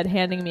 Vera said,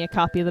 handing me a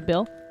copy of the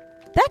bill.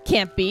 That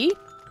can't be.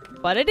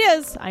 But it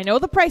is. I know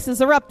the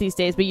prices are up these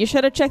days, but you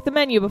should have checked the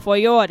menu before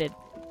you ordered.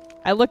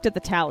 I looked at the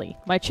tally.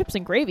 My chips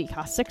and gravy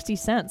cost 60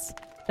 cents.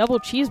 Double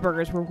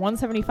cheeseburgers were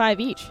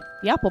 $1.75 each.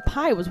 The apple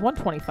pie was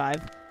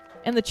 $1.25.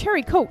 And the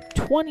cherry Coke,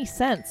 20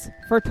 cents.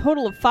 For a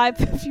total of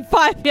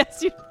 $5.55.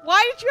 Yes,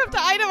 why did you have to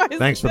itemize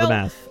Thanks for bill? the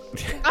math.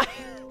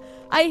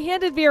 I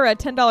handed Vera a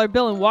 $10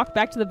 bill and walked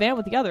back to the van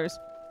with the others.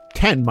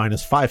 10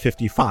 minus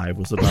 $5.55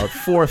 was about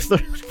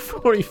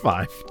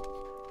 $4.45.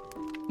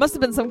 Must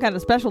have been some kind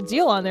of special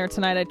deal on there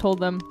tonight, I told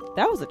them.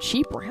 That was a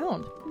cheap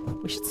round.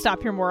 We should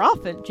stop here more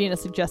often, Gina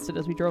suggested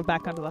as we drove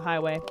back onto the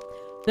highway.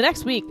 The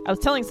next week, I was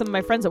telling some of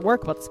my friends at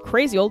work about this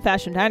crazy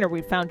old-fashioned diner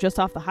we'd found just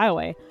off the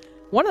highway.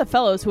 One of the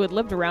fellows who had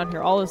lived around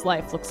here all his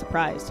life looked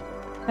surprised.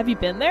 Have you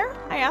been there?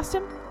 I asked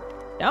him.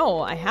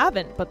 No, I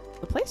haven't, but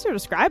the place you're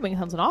describing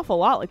sounds an awful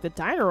lot like the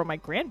diner where my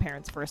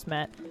grandparents first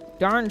met.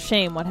 Darn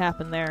shame what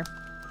happened there.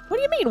 What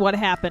do you mean, what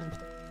happened?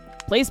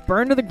 Place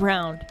burned to the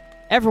ground.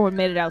 Everyone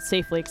made it out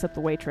safely except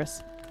the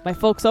waitress. My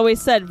folks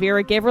always said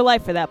Vera gave her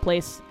life for that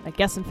place. I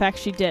guess, in fact,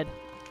 she did.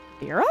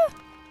 Vera?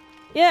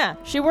 Yeah,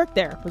 she worked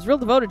there. Was real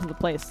devoted to the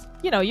place.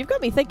 You know, you've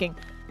got me thinking.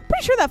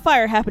 Pretty sure that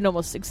fire happened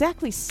almost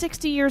exactly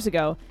 60 years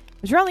ago.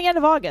 It was around the end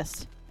of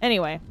August.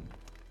 Anyway,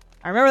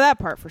 I remember that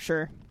part for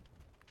sure.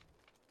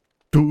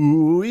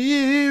 Do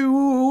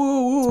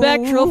you?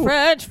 Spectral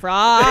French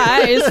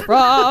fries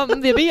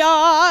from the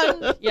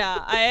beyond.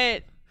 Yeah,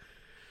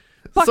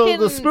 So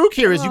the spook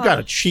here is you got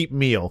a cheap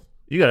meal.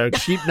 You got a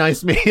cheap,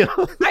 nice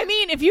meal. I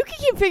mean, if you can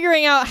keep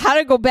figuring out how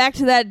to go back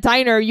to that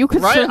diner, you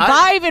could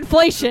survive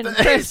inflation.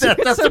 Chris.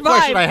 That's the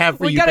question I have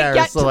for you, Paris. We gotta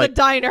get to the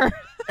diner.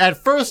 At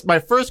first, my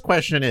first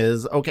question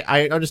is, okay,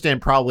 I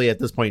understand probably at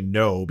this point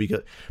no,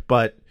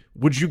 but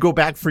would you go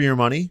back for your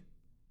money?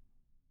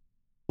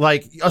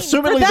 Like,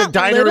 assumingly the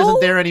diner isn't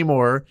there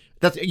anymore.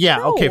 No.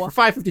 Okay, for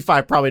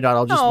 $5.55 probably not.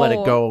 I'll just let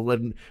it go.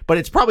 But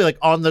it's probably like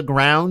on the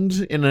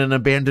ground in an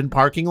abandoned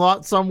parking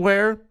lot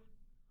somewhere.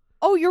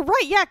 Oh, you're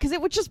right. Yeah, because it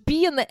would just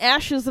be in the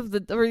ashes of the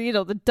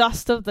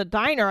dust of the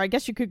diner. I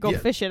guess you could go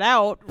fish it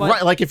out. But,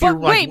 right, like if you're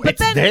like,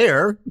 it's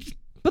there.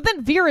 But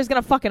then Vera's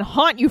going to fucking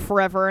haunt you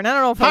forever, and I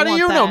don't know if How do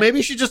you know?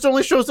 Maybe she just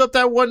only shows up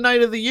that one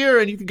night of the year,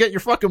 and you can get your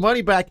fucking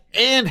money back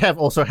and have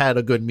also had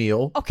a good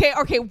meal. Okay,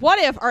 what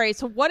if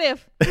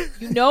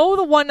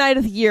the one night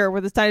of the year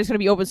where this diner's going to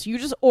be open, so you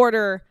just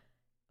order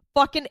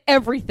fucking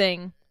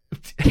everything.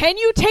 Can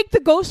you take the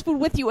ghost food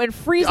with you and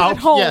freeze it at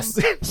home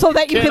so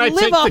that you can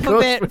live off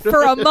of it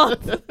for a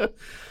month?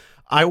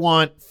 I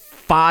want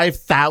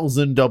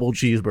 5,000 double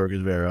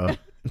cheeseburgers, Vera.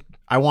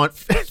 I want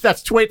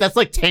that's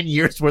like 10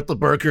 years worth of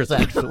burgers,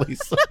 actually.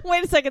 So.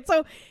 Wait a second.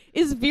 So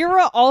is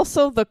Vera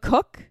also the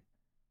cook?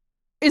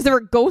 Is there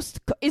a ghost?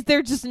 Is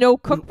there just no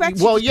cook back?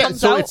 Well, yeah.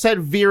 So it said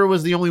Vera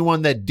was the only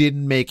one that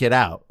didn't make it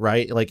out,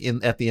 right? Like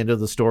at the end of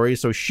the story.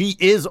 So she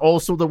is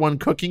also the one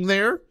cooking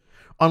there,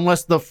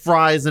 unless the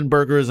fries and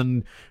burgers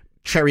and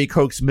cherry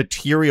cokes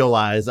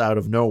materialize out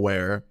of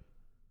nowhere.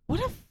 What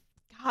if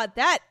God?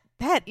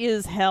 That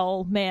is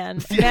hell,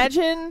 man.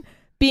 Imagine.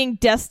 Being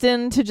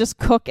destined to just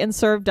cook and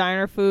serve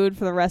diner food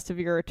for the rest of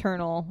your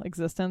eternal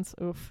existence.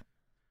 Oof.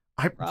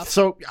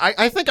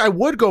 I think I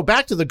would go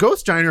back to the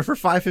ghost diner for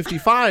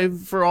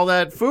 $5.55 for all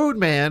that food,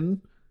 man.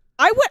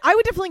 I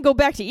would definitely go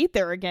back to eat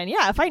there again.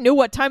 Yeah, if I knew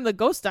what time the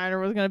ghost diner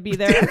was going to be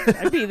there,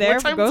 I'd be there.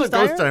 What time is the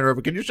ghost diner?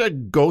 Can you check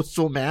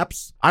ghostal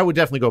maps? I would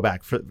definitely go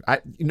back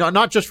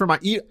not just for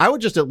I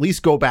would just at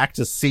least go back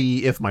to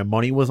see if my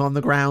money was on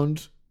the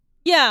ground.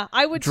 Yeah,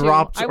 I would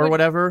dropped too. Or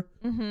whatever.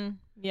 Mm-hmm.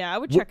 Yeah, I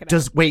would check it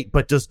out.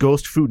 But does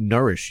ghost food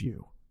nourish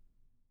you?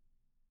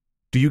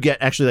 Do you get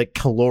actually like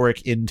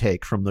caloric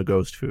intake from the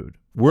ghost food?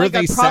 Were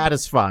they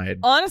satisfied?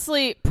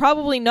 Honestly,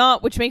 probably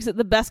not, which makes it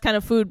the best kind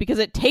of food because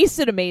it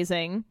tasted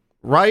amazing.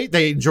 Right?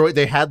 They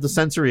had the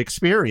sensory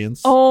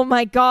experience. Oh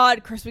my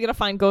God, Chris, we gotta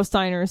find ghost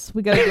diners.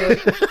 We gotta do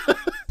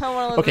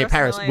it. Okay,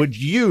 Paris, would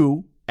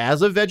you,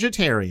 as a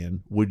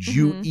vegetarian,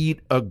 you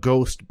eat a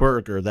ghost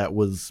burger that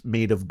was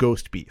made of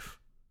ghost beef?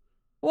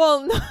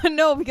 Well,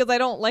 no, because I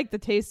don't like the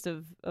taste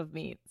of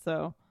meat,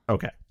 so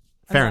okay,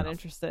 fair enough. I'm not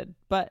interested.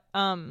 But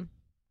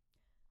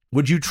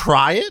would you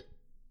try it?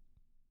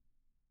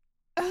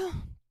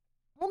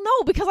 Well,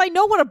 no, because I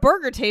know what a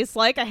burger tastes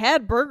like. I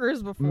had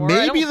burgers before.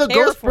 Maybe the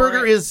ghost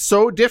burger is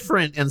so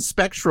different and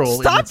spectral.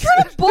 Stop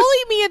trying to bully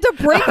me into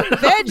breaking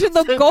veg in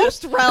the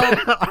ghost realm.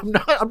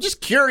 I'm just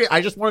curious.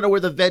 I just want to know where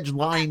the veg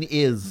line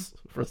is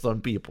for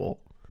some people.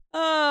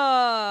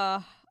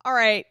 All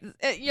right,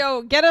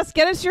 get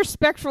us your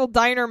spectral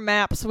diner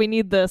maps. We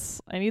need this.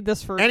 I need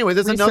this for anyway.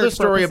 There's another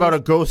story about a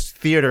ghost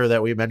theater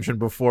that we mentioned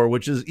before,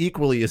 which is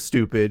equally as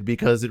stupid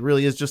because it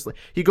really is just like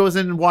he goes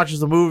in and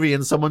watches a movie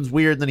and someone's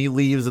weird, and then he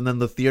leaves, and then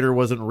the theater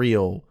wasn't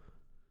real.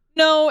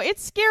 No,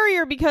 it's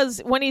scarier because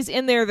when he's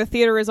in there, the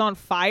theater is on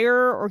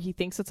fire, or he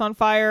thinks it's on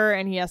fire,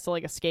 and he has to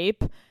like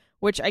escape,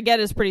 which I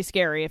get is pretty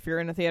scary if you're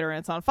in a theater and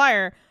it's on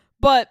fire.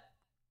 But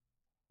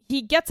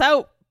he gets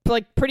out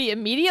like pretty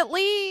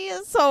immediately,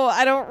 so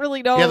I don't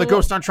really know. Yeah, the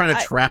ghost's not trying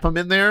to trap him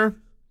in there.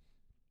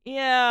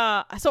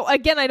 Yeah, so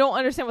again, I don't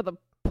understand what the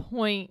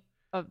point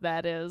of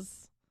that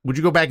is. Would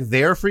you go back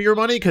there for your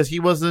money? Because he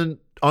wasn't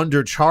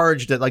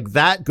undercharged. Like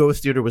that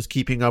ghost theater was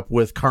keeping up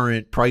with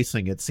current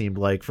pricing, it seemed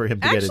like, for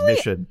him to get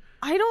admission.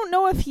 I don't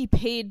know if he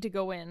paid to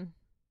go in.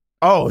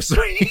 Oh,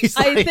 so he's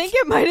like, I think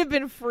it might have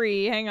been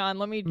free. Hang on,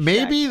 let me check.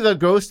 Maybe the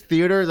ghost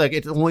theater, like,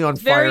 it's only on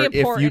fire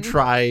if you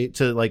try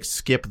to like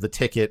skip the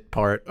ticket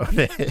part of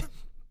it.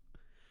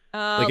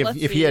 Like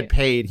if he had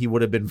paid, he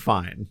would have been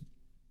fine.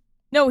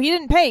 No, he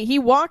didn't pay. He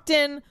walked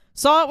in,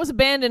 saw it was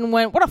abandoned,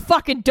 went, what a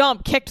fucking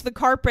dump, kicked the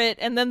carpet,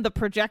 and then the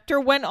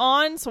projector went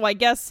on. So I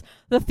guess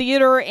the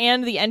theater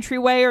and the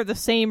entryway are the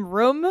same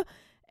room.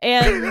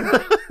 And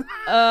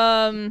it's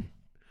a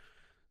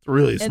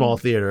really small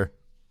theater.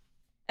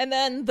 And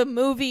then the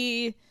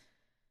movie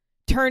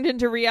turned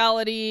into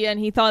reality, and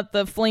he thought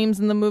the flames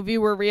in the movie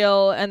were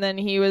real, and then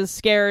he was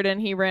scared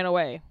and he ran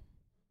away.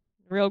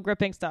 Real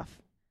gripping stuff.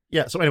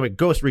 Yeah, so anyway,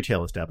 ghost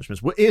retail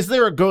establishments. Is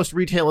there a ghost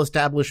retail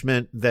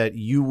establishment that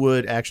you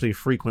would actually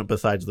frequent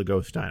besides the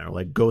ghost diner?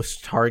 Like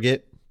Ghost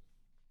Target?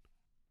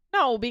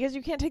 No, because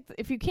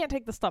if you can't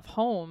take the stuff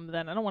home,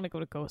 then I don't want to go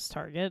to Ghost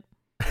Target.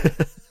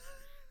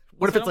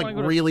 What if it's like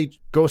really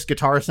Ghost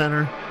Guitar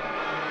Center?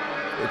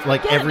 It's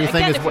like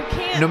everything is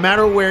no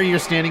matter where you're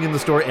standing in the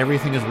store,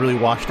 everything is really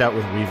washed out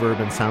with reverb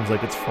and sounds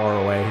like it's far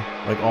away.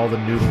 Like all the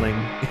noodling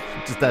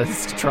just that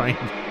is trying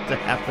to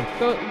happen.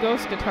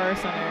 Ghost Guitar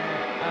Center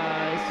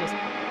is just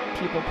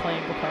people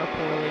playing guitar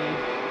poorly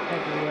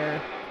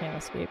everywhere. Can't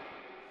escape.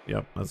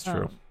 Yep, that's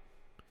true.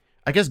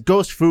 I guess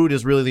Ghost Food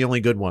is really the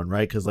only good one,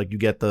 right? Because like you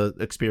get the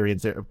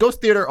experience there.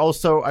 Ghost Theater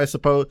also, I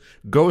suppose.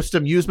 Ghost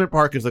Amusement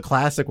Park is a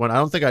classic one. I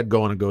don't think I'd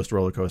go on a Ghost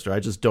roller coaster. I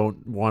just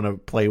don't want to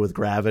play with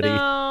gravity.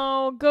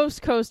 No,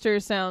 Ghost Coaster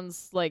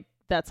sounds like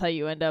that's how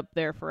you end up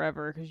there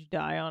forever because you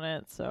die on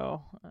it.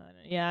 So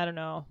I don't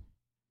know.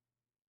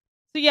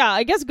 So yeah,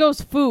 I guess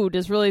Ghost Food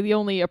is really the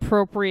only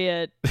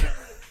appropriate.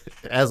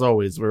 As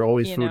always, we're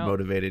always food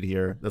motivated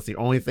here. That's the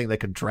only thing that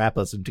can trap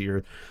us into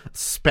your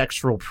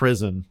spectral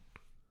prison.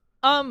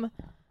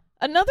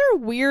 Another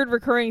weird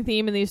recurring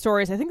theme in these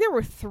stories, I think there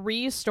were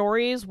 3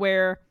 stories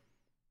where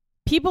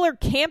people are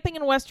camping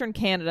in Western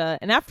Canada,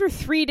 and after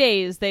 3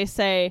 days, they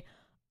say,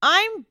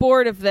 I'm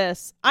bored of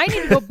this. I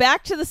need to go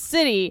back to the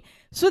city.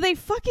 So they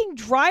fucking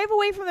drive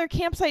away from their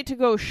campsite to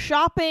go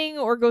shopping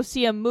or go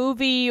see a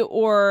movie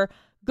or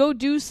go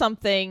do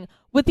something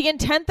with the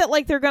intent that,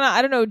 like, they're gonna,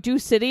 I don't know, do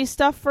city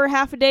stuff for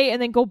half a day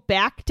and then go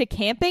back to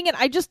camping. And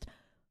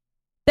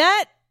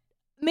that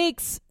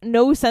makes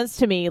no sense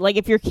to me. Like,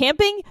 if you're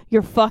camping,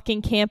 you're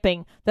fucking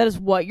camping. That is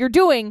what you're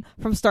doing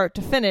from start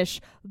to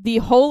finish. The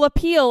whole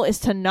appeal is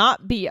to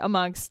not be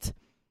amongst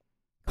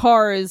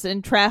cars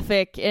and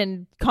traffic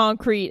and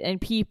concrete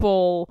and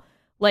people.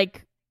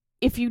 Like,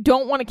 if you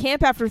don't want to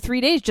camp after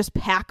 3 days, just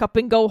pack up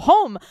and go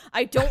home.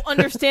 I don't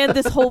understand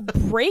this whole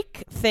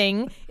break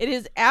thing. It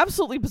is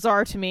absolutely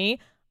bizarre to me.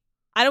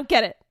 I don't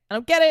get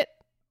it.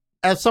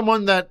 As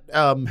someone that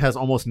has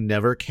almost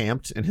never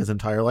camped in his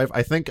entire life,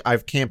 I think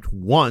I've camped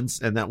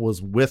once, and that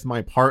was with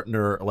my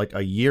partner like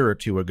a year or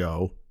 2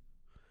 ago.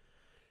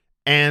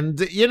 And,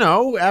 you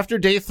know, after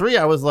day 3,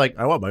 I was like,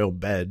 I want my own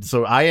bed.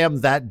 So I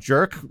am that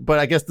jerk. But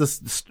I guess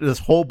this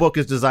whole book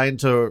is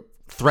designed to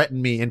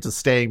threaten me into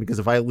staying, because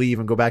if I leave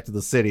and go back to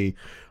the city,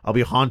 I'll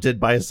be haunted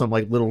by some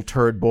like little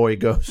turd boy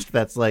ghost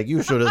that's like,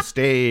 you should have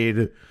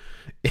stayed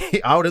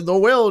out in the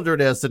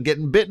wilderness and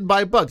getting bitten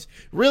by bugs.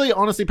 Really,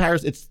 honestly,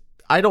 Paris,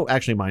 I don't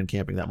actually mind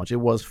camping that much. It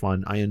was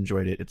fun. I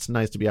enjoyed it. It's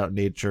nice to be out in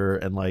nature,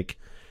 and like,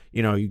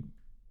 you know,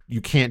 you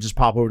can't just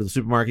pop over to the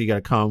supermarket. You got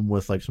to come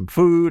with like some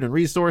food and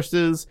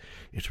resources.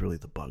 It's really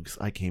the bugs.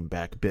 I came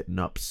back bitten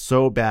up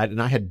so bad,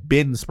 and I had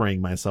been spraying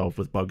myself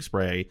with bug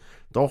spray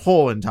the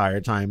whole entire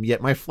time.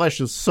 Yet my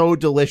flesh is so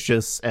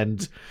delicious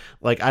and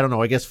like, I don't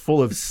know, I guess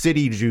full of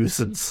city juice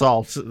and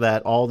salt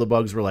that all the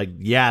bugs were like,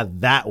 yeah,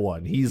 that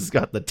one. He's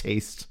got the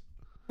taste.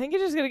 I think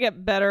you're just going to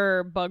get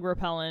better bug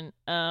repellent.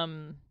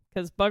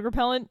 Because bug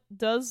repellent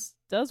does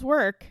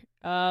work.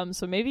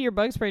 So maybe your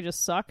bug spray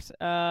just sucked.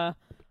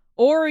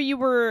 Or you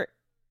were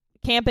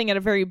camping at a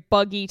very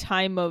buggy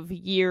time of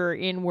year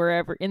in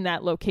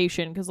that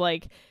location. Because,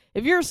 like,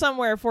 if you're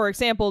somewhere, for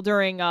example,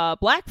 during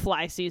black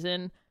fly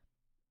season,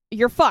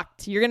 you're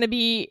fucked. You're going to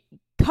be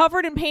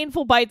covered in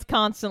painful bites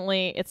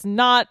constantly. It's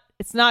not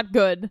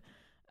good.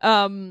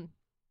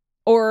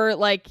 Or,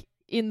 like,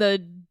 in the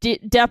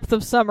depth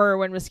of summer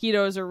when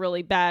mosquitoes are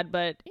really bad.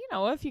 But, you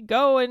know, if you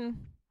go in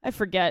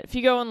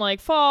like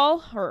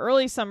fall or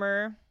early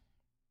summer,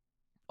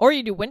 or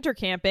you do winter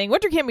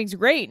camping's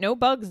great. No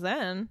bugs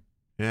then.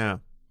 Yeah.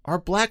 Are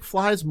black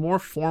flies more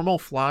formal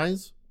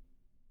flies?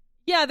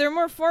 Yeah, they're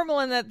more formal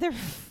in that they're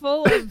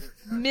full of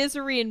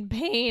misery and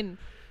pain.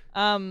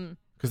 Because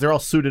they're all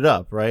suited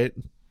up, right?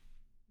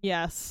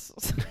 Yes.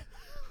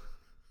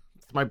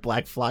 It's my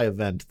black fly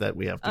event that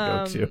we have to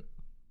go to.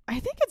 I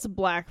think it's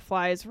black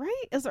flies,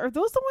 right? Are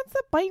those the ones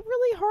that bite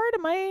really hard?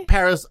 Am I...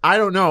 Paris, I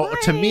don't know.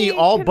 To me,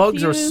 all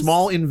bugs are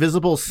small,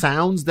 invisible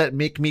sounds that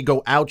make me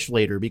go ouch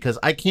later, because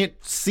I can't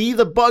see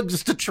the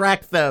bugs to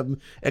track them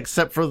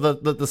except for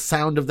the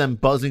sound of them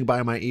buzzing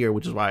by my ear,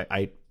 which is why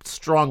I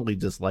strongly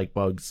dislike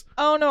bugs.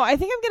 Oh, no. I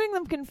think I'm getting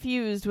them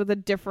confused with a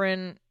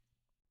different...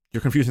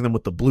 You're confusing them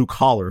with the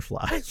blue-collar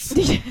flies.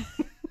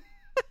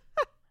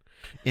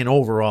 In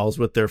overalls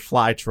with their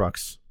fly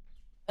trucks.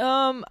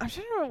 I'm trying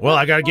to remember. Well,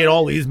 I gotta get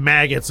all these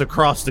maggots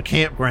across the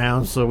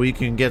campground so we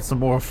can get some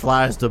more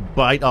flies to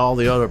bite all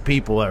the other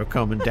people that are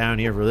coming down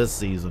here for this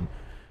season.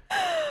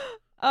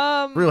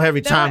 Real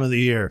heavy time of the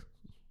year.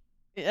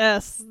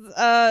 Yes.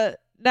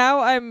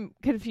 Now I'm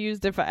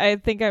confused if I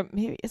think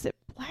maybe, is it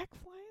black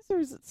flies or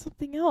is it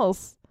something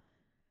else?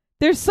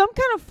 There's some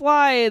kind of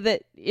fly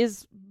that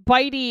is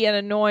bitey and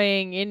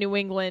annoying in New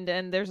England,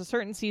 and there's a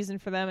certain season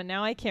for them, and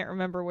now I can't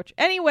remember which.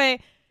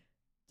 Anyway,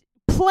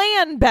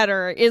 plan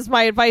better is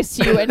my advice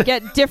to you, and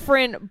get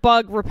different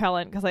bug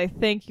repellent, because I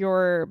think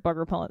your bug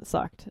repellent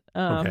sucked.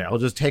 Okay, I'll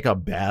just take a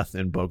bath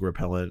in bug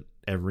repellent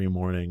every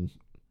morning.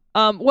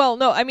 Well,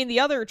 no, I mean, the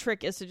other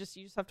trick is you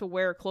just have to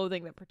wear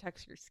clothing that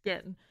protects your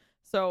skin.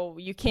 So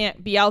you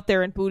can't be out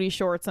there in booty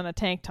shorts and a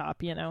tank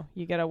top, you know.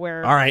 You gotta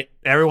wear... All right,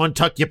 everyone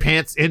tuck your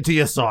pants into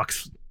your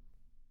socks.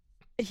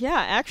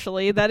 Yeah,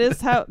 actually,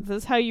 this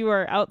is how you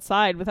are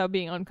outside without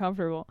being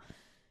uncomfortable.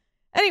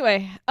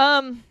 Anyway,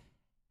 I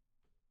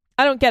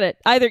don't get it.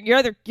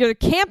 You're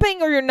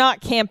camping or you're not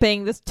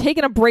camping. This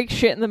taking a break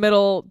shit in the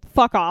middle,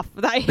 fuck off.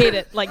 I hate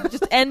it. Like,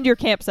 just end your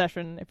camp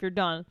session if you're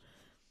done.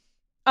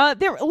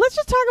 Let's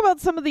just talk about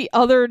some of the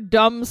other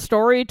dumb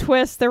story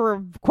twists. There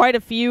were quite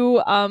a few.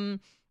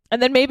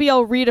 And then maybe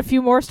I'll read a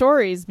few more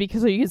stories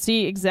because you can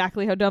see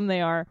exactly how dumb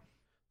they are.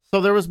 So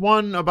there was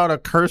one about a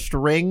cursed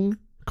ring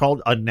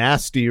called A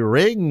Nasty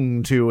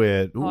Ring to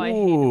It. Ooh. Oh, I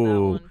hated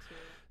that one too.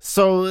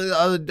 So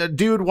a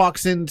dude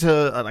walks into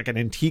like an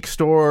antique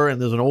store,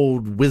 and there's an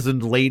old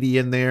wizened lady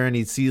in there, and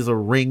he sees a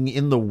ring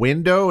in the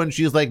window, and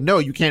she's like, no,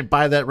 you can't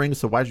buy that ring,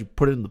 so why'd you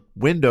put it in the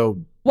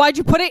window? Why'd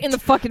you put it in the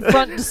fucking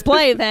front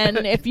display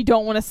then if you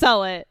don't want to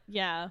sell it?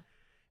 Yeah.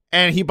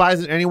 And he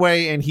buys it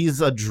anyway, and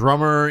he's a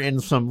drummer in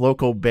some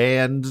local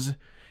band.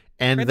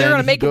 And Right, then they're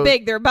going to make it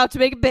big. They're about to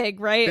make it big,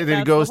 right? And then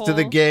he goes to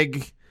the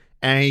gig,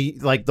 and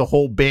the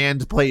whole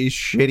band plays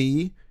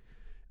shitty.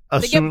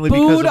 Assumingly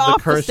because of the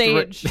cursed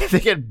stage. They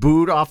get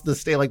booed off the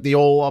stage, like the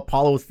old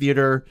Apollo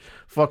Theater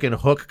fucking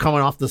hook coming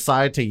off the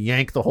side to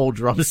yank the whole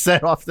drum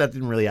set off. That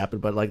didn't really happen,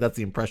 but that's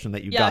the impression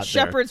that you got there. Yeah,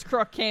 Shepherd's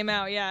Crook came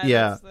out. Yeah.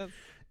 Yeah.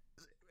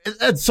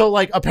 And so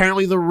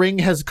apparently the ring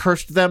has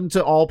cursed them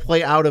to all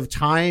play out of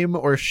time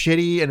or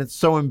shitty, and it's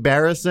so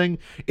embarrassing.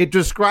 It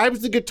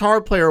describes the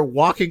guitar player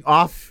walking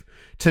off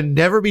to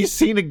never be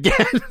seen again.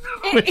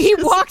 He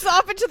walks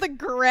off into the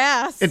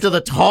grass. Into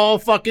the tall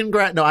fucking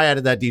grass. No, I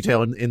added that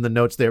detail in the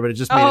notes there, but it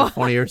just made it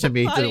funnier to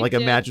me to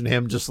imagine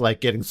him just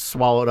getting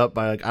swallowed up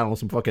by I don't know,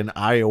 some fucking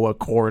Iowa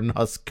corn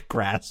husk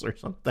grass or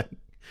something.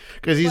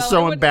 Because he's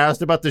so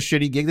embarrassed about the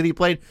shitty gig that he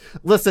played.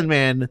 Listen,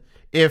 man,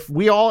 if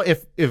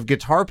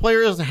guitar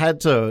players had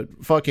to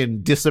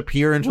fucking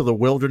disappear into the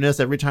wilderness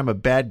every time a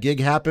bad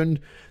gig happened,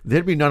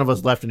 there'd be none of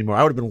us left anymore.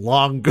 I would have been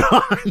long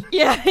gone.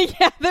 Yeah,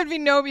 there'd be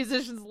no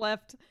musicians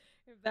left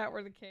if that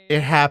were the case.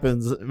 It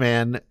happens,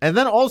 man. And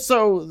then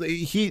also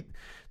the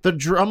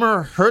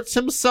drummer hurts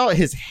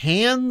his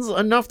hands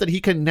enough that he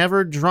can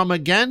never drum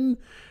again.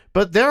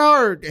 But there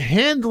are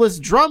handless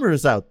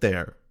drummers out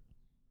there.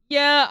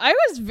 Yeah, I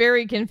was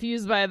very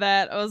confused by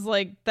that. I was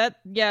like,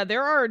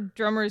 there are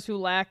drummers who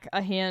lack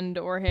a hand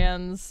or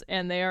hands,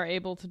 and they are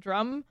able to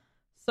drum.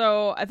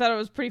 So I thought it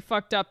was pretty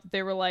fucked up that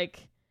they were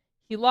like,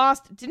 he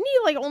lost. Didn't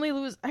he only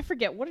lose? I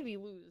forget. What did he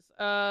lose?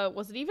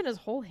 Was it even his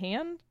whole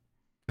hand?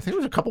 I think it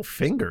was a couple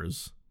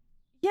fingers.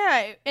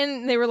 Yeah,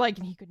 and they were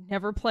like, he could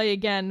never play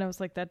again. I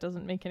was like, that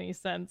doesn't make any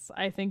sense.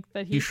 I think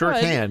that he sure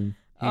can.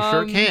 He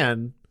sure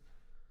can.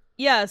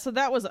 Yeah, so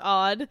that was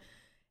odd.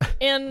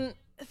 And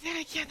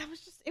that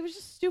was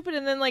just stupid.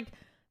 And then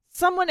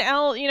someone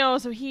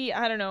else, so he,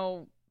 I don't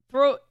know,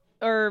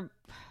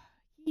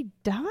 he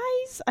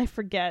dies? I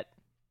forget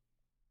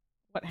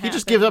what happened. He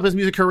just gives up his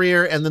music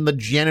career, and then the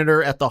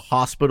janitor at the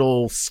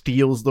hospital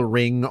steals the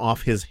ring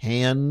off his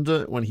hand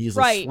when he's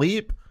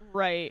asleep.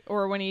 Right,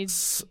 or when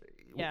he's...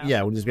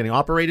 Yeah, when he's getting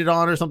operated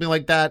on or something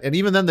like that. And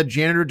even then, the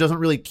janitor doesn't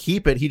really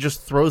keep it. He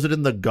just throws it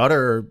in the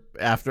gutter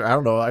after, I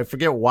don't know, I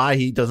forget why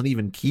he doesn't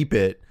even keep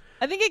it.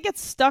 I think it gets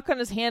stuck on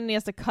his hand and he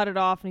has to cut it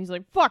off, and he's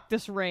like, fuck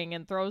this ring,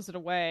 and throws it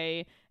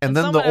away. And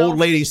then the old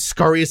lady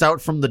scurries out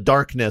from the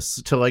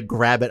darkness to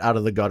grab it out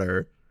of the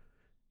gutter.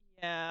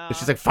 Yeah. And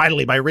she's like,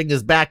 finally, my ring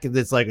is back. And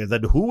it's like,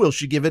 then who will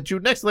she give it to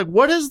next?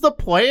 What is the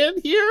plan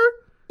here?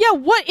 Yeah,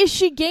 what is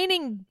she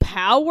gaining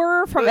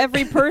power from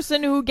every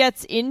person who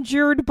gets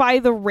injured by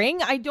the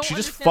ring? I don't. She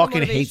just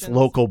fucking hates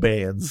local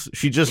bands.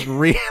 She just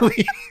really.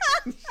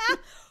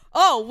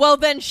 Oh well,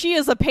 then she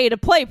is a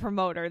pay-to-play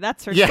promoter.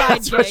 That's her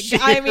side gig.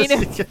 I mean,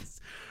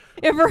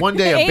 if one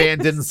day a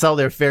band didn't sell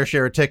their fair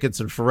share of tickets,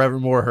 and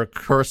forevermore her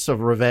curse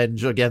of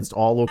revenge against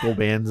all local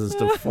bands is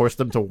to force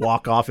them to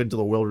walk off into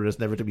the wilderness,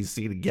 never to be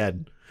seen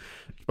again.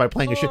 By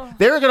playing a shit,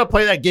 they were gonna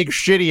play that gig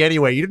shitty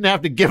anyway. You didn't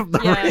have to give them the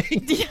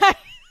ring. Yeah.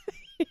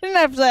 You didn't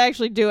have to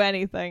actually do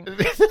anything. But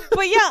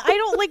yeah,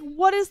 I don't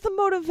what is the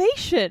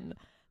motivation?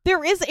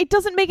 It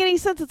doesn't make any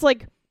sense. It's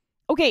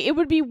okay, it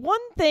would be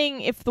one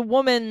thing if the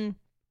woman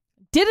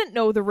didn't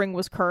know the ring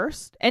was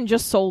cursed and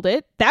just sold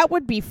it. That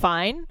would be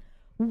fine.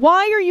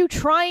 Why are you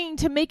trying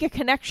to make a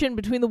connection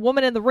between the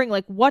woman and the ring?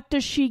 What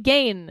does she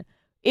gain?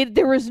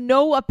 There is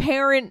no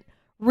apparent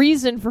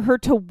reason for her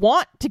to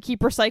want to keep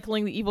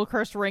recycling the evil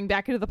cursed ring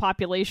back into the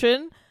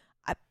population.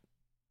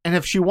 And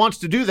if she wants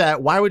to do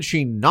that, why would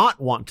she not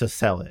want to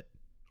sell it?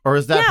 Or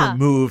is that her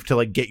move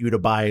to get you to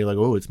buy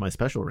oh, it's my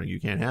special ring,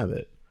 you can't have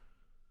it?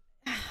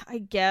 I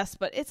guess,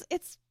 but it's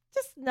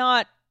just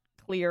not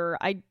clear.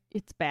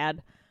 It's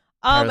bad.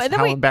 Paris, and then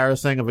how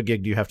embarrassing of a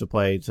gig do you have to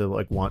play to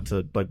want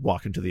to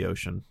walk into the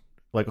ocean?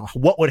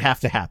 What would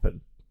have to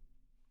happen?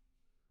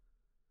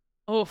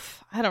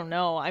 Oof, I don't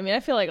know. I mean,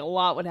 I feel like a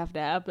lot would have to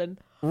happen.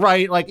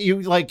 Right,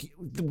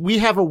 we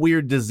have a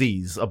weird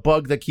disease, a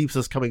bug that keeps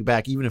us coming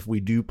back, even if we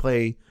do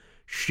play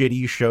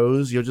shitty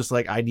shows. You're just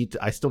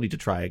I still need to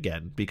try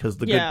again because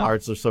the good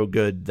parts are so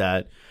good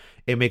that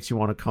it makes you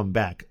want to come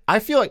back. I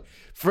feel like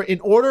in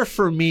order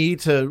for me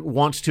to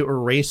want to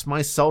erase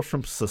myself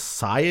from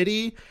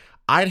society,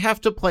 I'd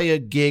have to play a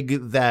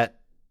gig that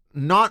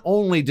not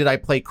only did I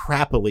play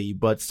crappily,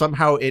 but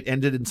somehow it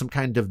ended in some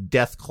kind of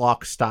death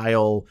clock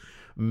style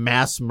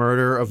mass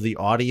murder of the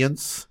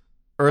audience.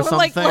 Or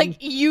something.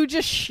 You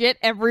just shit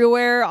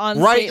everywhere on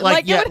stage.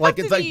 Right,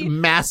 it's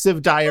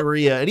massive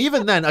diarrhea. And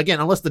even then,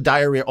 again, unless the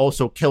diarrhea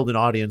also killed an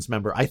audience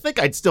member, I think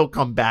I'd still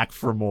come back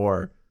for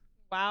more.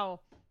 Wow.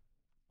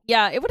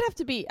 Yeah, it would have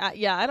to be,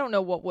 I don't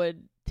know what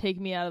would take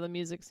me out of the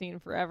music scene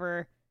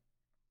forever.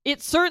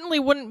 it certainly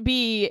wouldn't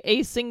be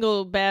a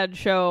single bad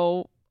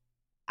show.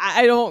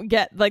 I don't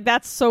get, like,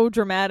 that's so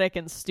dramatic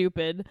and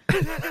stupid.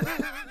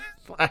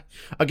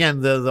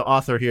 Again, the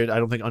author here, I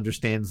don't think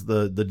understands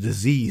the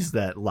disease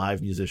that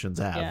live musicians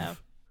have. Yeah.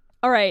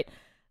 All right.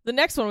 The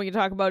next one we can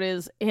talk about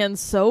is "And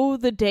So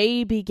the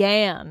Day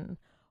Began,"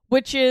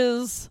 which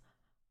is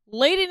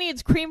lady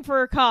needs cream for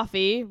her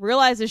coffee,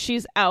 realizes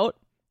she's out.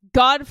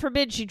 God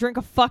forbid she drink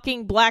a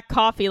fucking black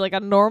coffee like a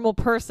normal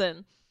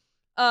person.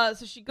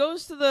 So she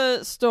goes to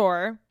the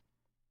store,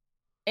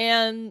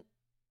 and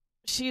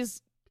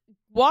she's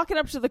walking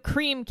up to the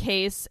cream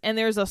case, and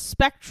there's a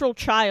spectral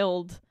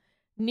child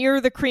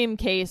near the cream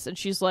case, and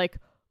she's like,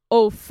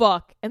 oh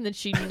fuck, and then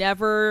she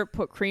never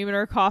put cream in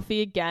her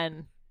coffee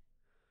again.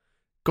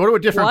 Go to a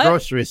different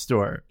grocery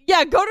store.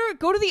 Yeah, go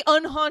to the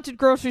unhaunted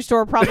grocery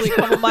store probably a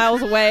couple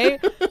miles away.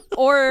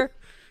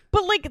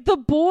 But like the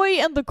boy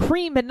and the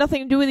cream had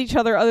nothing to do with each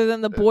other other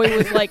than the boy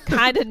was like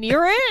kind of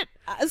near it.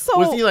 So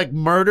was he like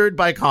murdered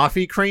by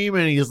coffee cream,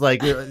 and he's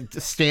like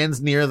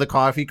stands near the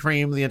coffee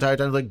cream the entire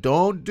time, like,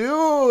 don't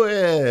do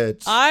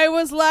it. I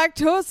was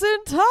lactose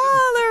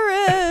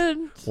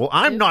intolerant. Well,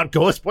 I'm not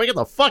Ghost Boy. Get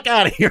the fuck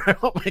out of here. I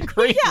want my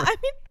cream. Yeah,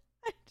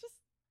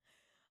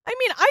 I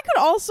mean, I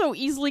could also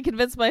easily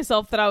convince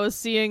myself that I was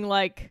seeing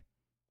like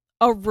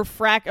a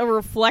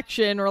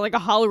reflection or like a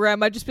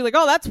hologram. I'd just be like,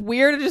 oh, that's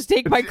weird, and just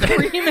take my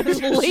cream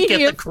and leave.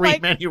 Get the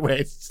cream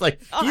anyway. It's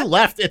like, he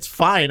left. It's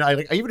fine.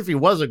 Even if he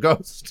was a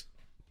ghost.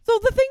 So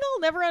the thing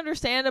I'll never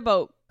understand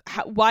about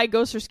why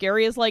ghosts are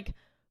scary is like,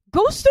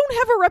 ghosts don't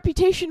have a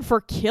reputation for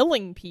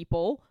killing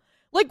people.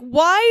 Like,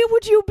 why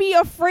would you be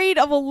afraid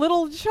of a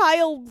little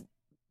child?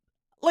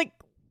 Like,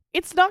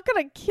 it's not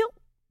gonna kill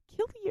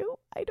you.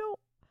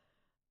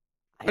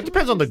 It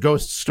depends on the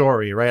ghost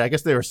story, right? I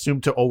guess they're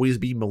assumed to always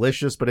be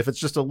malicious, but if it's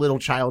just a little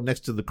child next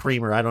to the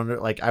creamer, I don't know.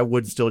 Like, I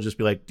would still just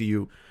be like,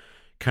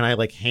 can I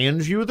like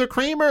hand you the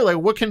creamer? Like,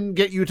 what can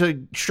get you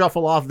to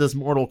shuffle off this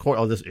mortal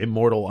coil, this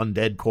immortal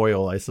undead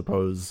coil, I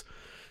suppose,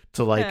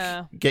 to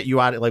like get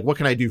you out of, like, what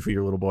can I do for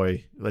your little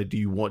boy? Like, do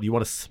you want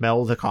to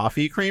smell the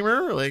coffee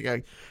creamer?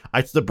 Like,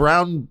 it's the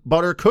brown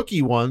butter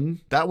cookie one.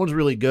 That one's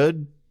really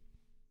good.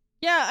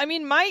 Yeah, I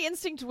mean, my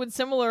instinct would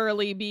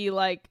similarly be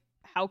like,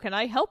 how can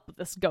I help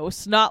this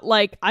ghost? Not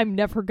like, I'm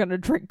never going to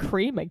drink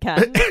cream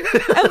again. And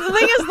the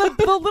thing is,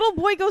 the little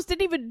boy ghost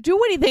didn't even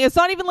do anything. It's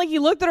not even like he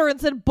looked at her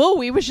and said, boo.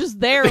 He was just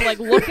there, like,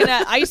 looking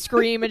at ice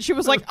cream. And she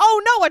was like,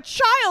 oh, no, a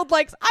child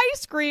likes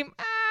ice cream.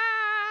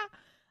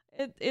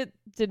 It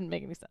didn't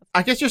make any sense.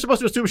 I guess you're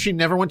supposed to assume she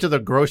never went to the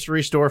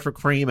grocery store for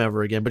cream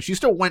ever again, but she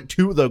still went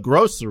to the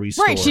grocery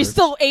store. Right, she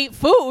still ate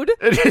food.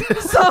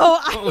 It's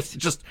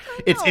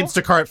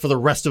Instacart for the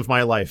rest of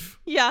my life.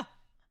 Yeah.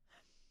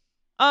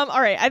 All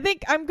right, I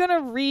think I'm gonna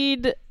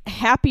read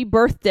 "Happy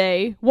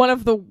Birthday," one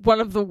of the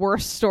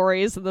worst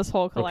stories in this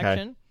whole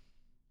collection.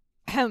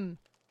 Okay.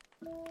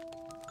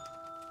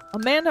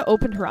 Amanda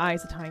opened her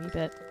eyes a tiny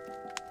bit.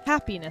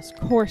 Happiness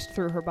coursed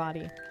through her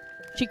body.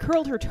 She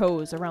curled her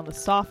toes around the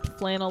soft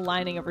flannel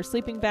lining of her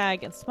sleeping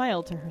bag and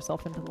smiled to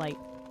herself in delight.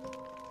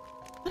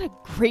 What a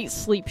great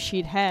sleep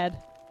she'd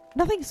had.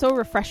 Nothing so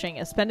refreshing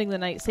as spending the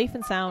night safe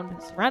and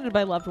sound, surrounded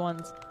by loved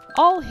ones,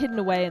 all hidden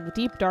away in the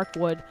deep dark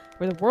wood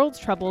where the world's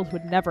troubles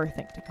would never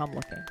think to come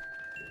looking.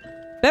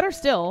 Better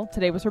still,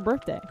 today was her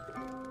birthday.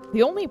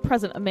 The only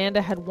present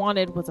Amanda had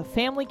wanted was a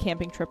family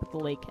camping trip at the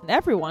lake, and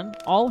everyone,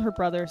 all her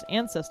brothers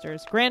and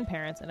sisters,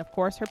 grandparents, and of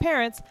course her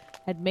parents,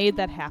 had made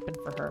that happen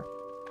for her.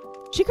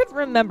 She couldn't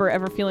remember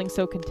ever feeling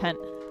so content,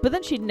 but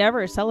then she'd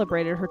never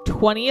celebrated her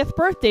 20th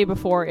birthday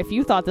before. If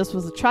you thought this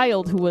was a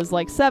child who was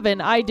like 7,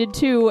 I did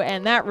too,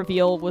 and that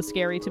reveal was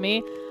scary to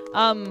me.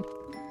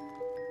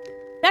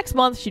 Next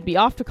month, she'd be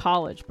off to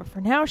college, but for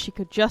now, she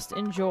could just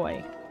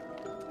enjoy.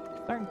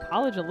 Starting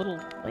college a little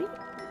late,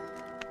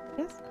 I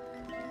guess.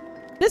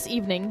 This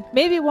evening,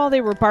 maybe while they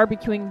were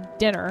barbecuing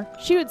dinner,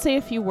 she would say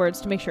a few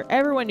words to make sure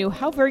everyone knew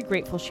how very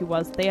grateful she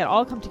was that they had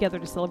all come together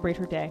to celebrate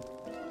her day.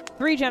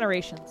 3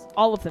 generations,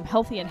 all of them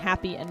healthy and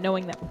happy, and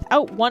knowing that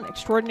without one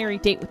extraordinary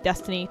date with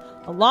destiny,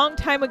 a long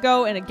time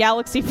ago in a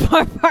galaxy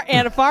far, far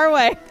and far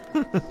away,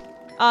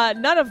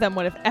 none of them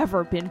would have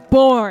ever been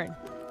born.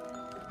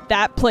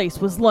 That place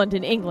was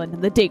London, England,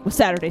 and the date was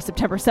Saturday,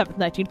 September 7th,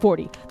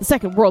 1940. The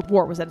Second World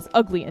War was at its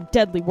ugly and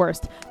deadly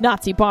worst.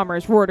 Nazi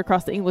bombers roared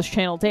across the English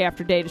Channel day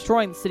after day,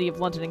 destroying the city of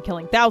London and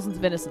killing thousands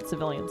of innocent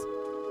civilians.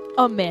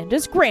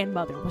 Amanda's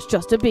grandmother was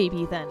just a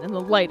baby then, in the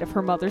light of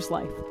her mother's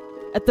life.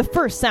 At the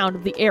first sound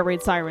of the air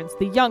raid sirens,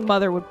 the young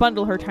mother would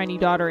bundle her tiny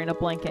daughter in a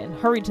blanket and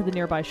hurry to the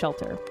nearby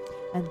shelter.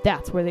 And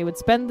that's where they would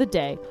spend the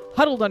day,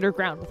 huddled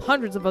underground with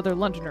hundreds of other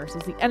Londoners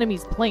as the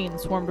enemy's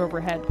planes swarmed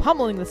overhead,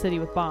 pummeling the city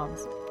with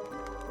bombs.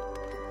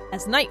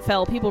 As night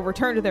fell, people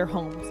returned to their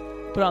homes.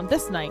 But on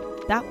this night,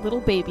 that little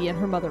baby and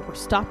her mother were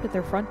stopped at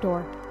their front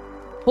door.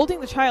 Holding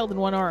the child in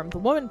one arm, the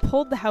woman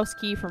pulled the house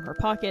key from her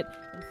pocket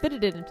and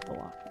fitted it into the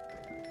lock.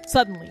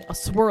 Suddenly, a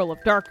swirl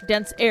of dark,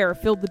 dense air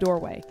filled the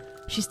doorway.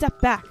 She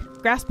stepped back,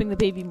 grasping the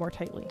baby more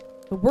tightly.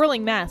 The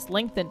whirling mass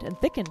lengthened and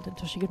thickened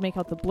until she could make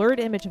out the blurred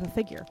image of a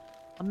figure.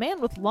 a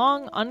man with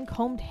long,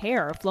 uncombed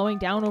hair flowing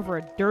down over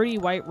a dirty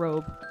white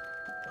robe.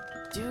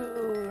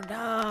 "Do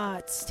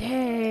not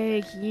stay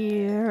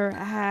here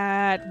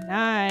at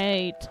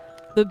night,"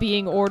 the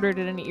being ordered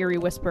in an eerie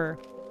whisper.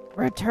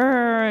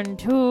 "Return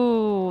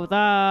to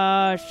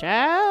the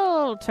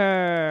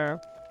shelter."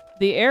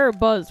 The air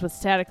buzzed with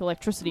static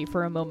electricity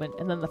for a moment,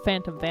 and then the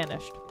phantom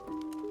vanished.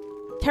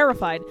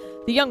 Terrified,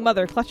 the young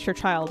mother clutched her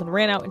child and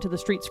ran out into the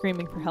street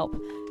screaming for help.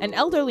 An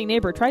elderly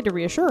neighbor tried to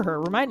reassure her,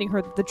 reminding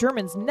her that the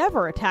Germans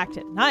never attacked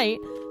at night,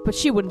 but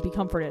she wouldn't be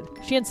comforted.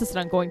 She insisted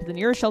on going to the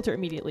nearest shelter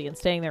immediately and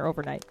staying there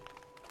overnight.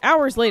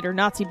 Hours later,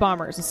 Nazi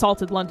bombers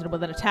assaulted London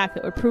with an attack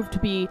that would prove to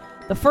be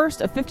the first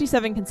of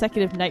 57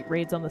 consecutive night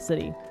raids on the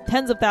city.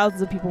 Tens of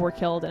thousands of people were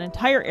killed, and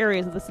entire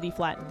areas of the city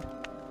flattened.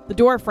 The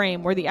door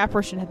frame where the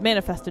apparition had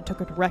manifested took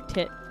a direct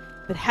hit.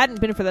 If it hadn't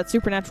been for that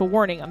supernatural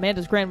warning,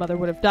 Amanda's grandmother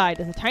would have died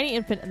as a tiny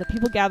infant, and the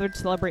people gathered to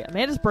celebrate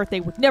Amanda's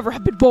birthday would never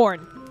have been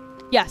born.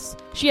 Yes,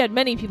 she had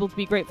many people to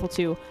be grateful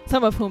to,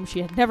 some of whom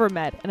she had never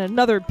met, and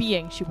another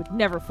being she would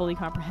never fully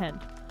comprehend.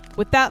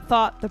 With that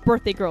thought, the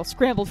birthday girl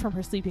scrambled from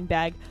her sleeping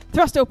bag,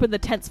 thrust open the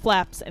tent's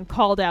flaps, and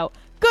called out,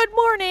 "Good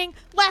morning!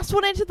 Last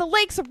one into the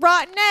lake's a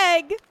rotten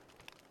egg!"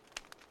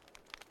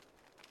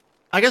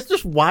 I guess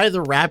just why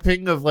the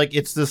wrapping of, like,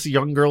 it's this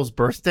young girl's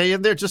birthday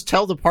in there? Just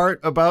tell the part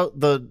about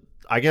the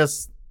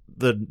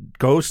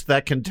ghost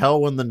that can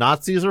tell when the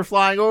Nazis are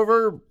flying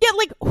over? Yeah,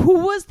 like, who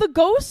was the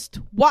ghost?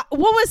 What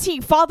was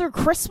he, Father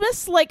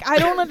Christmas? Like, I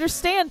don't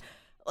understand.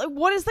 Like,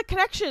 what is the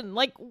connection?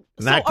 Like,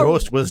 that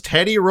ghost was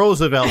Teddy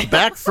Roosevelt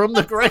back from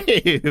the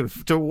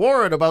grave to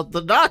warn about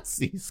the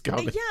Nazis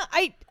coming.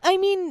 Yeah, I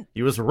mean...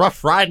 He was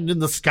rough riding in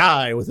the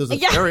sky with his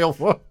ethereal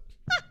form.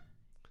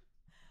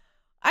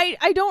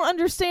 I don't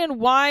understand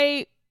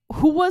why...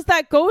 Who was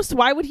that ghost?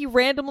 Why would he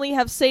randomly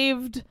have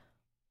saved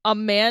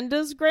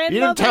Amanda's grandmother?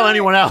 You didn't tell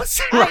anyone else.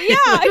 Right?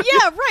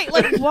 Yeah, right.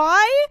 Like,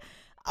 why?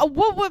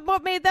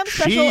 What made them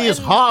special? She's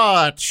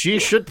hot. She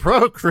should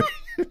procreate.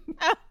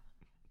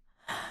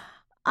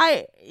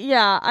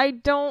 I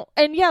don't...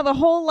 And yeah, the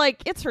whole,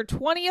 like, it's her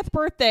 20th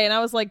birthday, and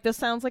I was like, this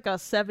sounds like a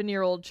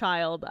 7-year-old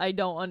child. I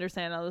don't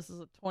understand how this is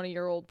a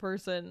 20-year-old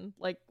person.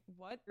 Like,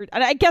 what?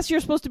 And I guess you're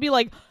supposed to be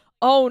like,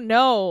 oh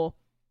no,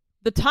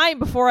 the time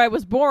before I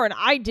was born,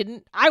 I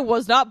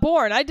was not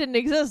born. I didn't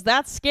exist.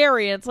 That's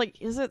scary. And it's like,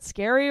 is it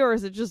scary, or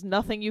is it just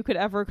nothing you could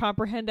ever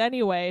comprehend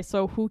anyway?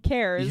 So who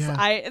cares? Yeah,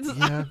 I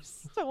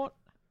just don't...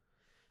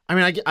 I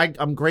mean,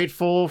 I'm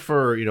grateful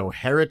for,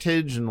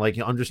 heritage and, like,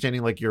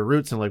 understanding, like, your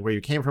roots and, like, where you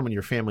came from and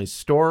your family's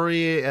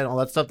story and all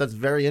that stuff. That's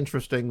very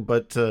interesting.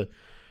 But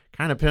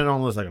kind of pin it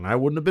on this, like, I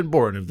wouldn't have been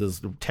born if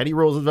this Teddy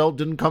Roosevelt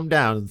didn't come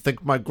down and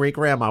think my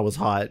great-grandma was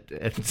hot.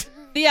 And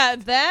yeah,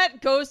 that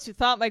ghost who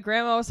thought my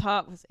grandma was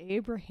hot was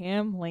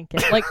Abraham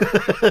Lincoln. Like,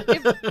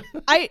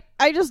 I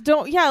just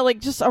don't, like,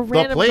 just a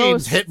random ghost. The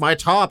planes hit my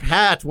top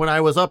hat when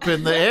I was up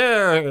in the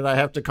air, and I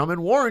have to come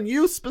and warn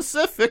you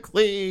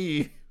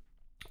specifically.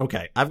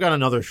 Okay, I've got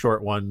another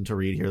short one to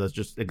read here that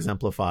just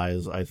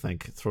exemplifies, I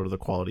think, sort of the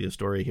quality of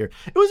story here.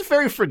 It was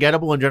very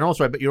forgettable in general,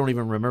 so I bet you don't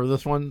even remember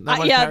this one.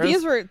 Yeah,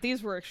 these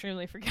were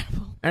extremely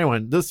forgettable.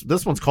 Anyway,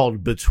 this one's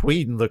called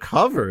Between the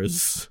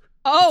Covers.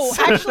 Oh,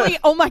 actually,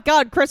 oh my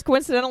God, Chris,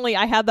 coincidentally,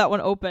 I had that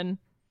one open.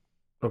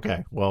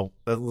 Okay, well,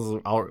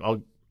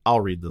 I'll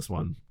read this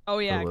one. Oh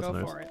yeah,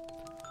 go for it.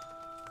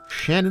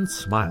 Shannon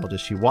smiled as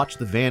she watched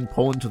the van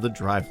pull into the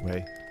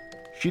driveway.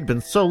 She'd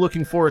been so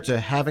looking forward to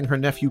having her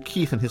nephew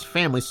Keith and his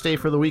family stay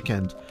for the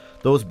weekend.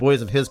 Those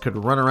boys of his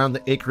could run around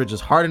the acreage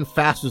as hard and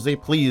fast as they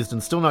pleased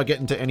and still not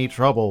get into any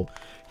trouble.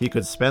 He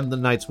could spend the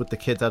nights with the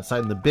kids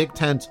outside in the big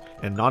tent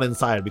and not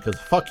inside because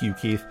fuck you,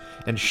 Keith.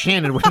 And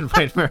Shannon would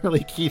invite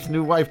Merrily, Keith's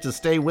new wife, to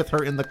stay with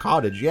her in the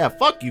cottage. Yeah,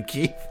 fuck you,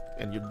 Keith.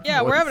 And your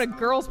boys. We're having a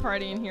girls'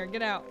 party in here.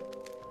 Get out.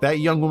 That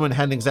young woman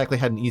hadn't exactly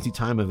had an easy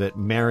time of it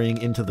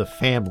marrying into the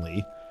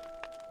family.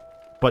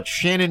 But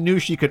Shannon knew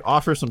she could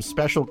offer some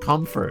special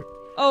comfort.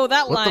 Oh,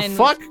 that what line.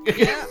 What the fuck?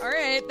 Yeah, all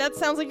right. That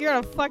sounds like you're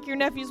gonna fuck your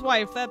nephew's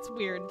wife. That's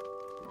weird.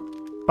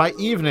 By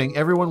evening,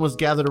 everyone was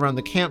gathered around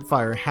the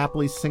campfire,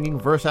 happily singing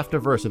verse after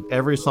verse of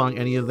every song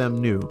any of them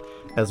knew,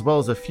 as well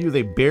as a few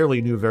they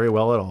barely knew very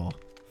well at all.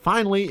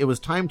 Finally, it was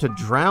time to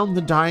drown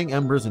the dying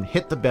embers and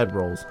hit the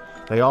bedrolls.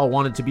 They all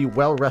wanted to be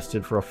well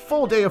rested for a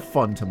full day of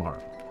fun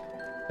tomorrow.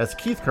 As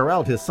Keith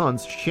corralled his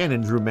sons,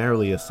 Shannon drew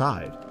Merrily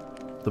aside.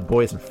 The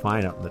boys are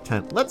fine out in the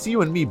tent. Let's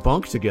you and me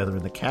bunk together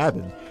in the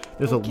cabin.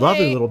 There's a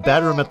lovely little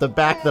bedroom at the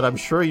back that I'm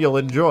sure you'll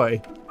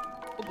enjoy.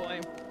 Oh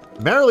boy.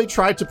 Merrily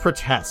tried to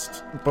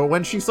protest, but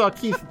when she saw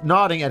Keith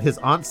nodding at his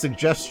aunt's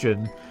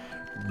suggestion,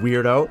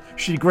 weirdo,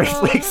 she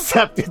gratefully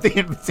accepted the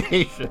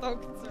invitation. So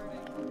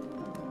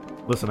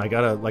concerning. Listen, I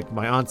gotta, like,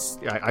 my aunt's,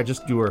 I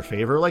just do her a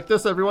favor like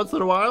this every once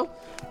in a while.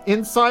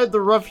 Inside the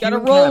rough-hewn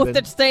cabin, gotta roll with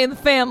it to stay in the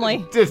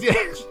family.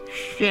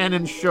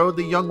 Shannon showed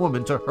the young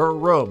woman to her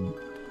room.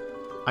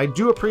 I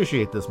do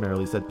appreciate this,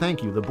 Merrily said.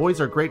 Thank you. The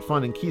boys are great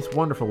fun and Keith's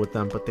wonderful with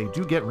them, but they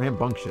do get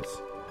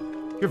rambunctious.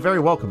 You're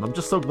very welcome. I'm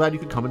just so glad you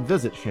could come and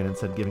visit, Shannon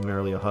said, giving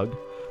Merrily a hug.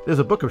 There's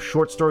a book of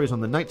short stories on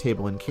the night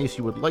table in case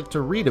you would like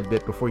to read a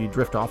bit before you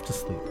drift off to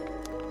sleep.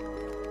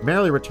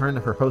 Marilee returned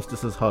her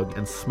hostess's hug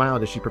and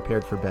smiled as she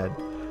prepared for bed.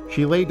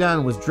 She lay down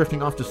and was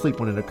drifting off to sleep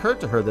when it occurred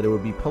to her that it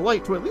would be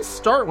polite to at least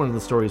start one of the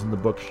stories in the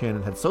book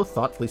Shannon had so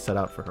thoughtfully set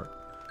out for her.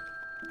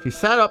 She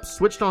sat up,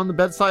 switched on the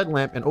bedside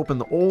lamp, and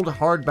opened the old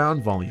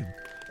hardbound volume.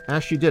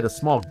 As she did, a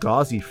small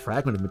gauzy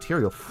fragment of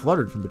material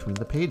fluttered from between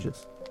the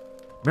pages.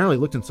 Marilee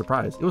looked in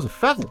surprise. It was a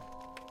feather.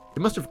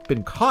 It must have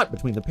been caught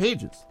between the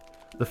pages.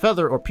 The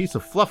feather, or piece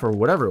of fluff, or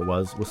whatever it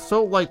was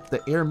so light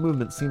the air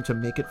movement seemed to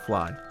make it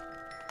fly.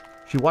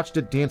 She watched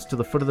it dance to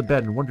the foot of the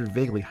bed and wondered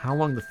vaguely how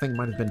long the thing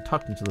might have been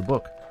tucked into the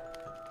book.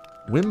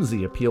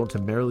 Whimsy appealed to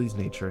Marilee's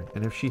nature,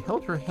 and if she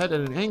held her head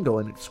at an angle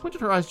and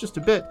squinted her eyes just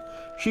a bit,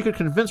 she could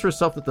convince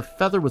herself that the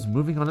feather was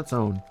moving on its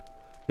own.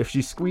 If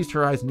she squeezed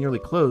her eyes nearly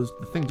closed,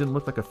 the thing didn't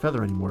look like a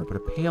feather anymore, but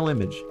a pale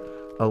image,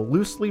 a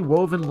loosely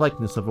woven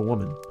likeness of a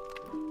woman.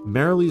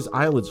 Marilee's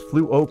eyelids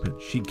flew open.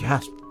 She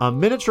gasped. A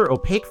miniature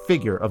opaque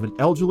figure of an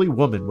elderly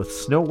woman with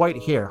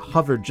snow-white hair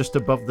hovered just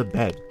above the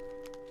bed.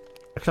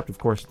 Except, of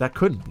course, that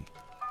couldn't be.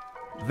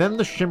 Then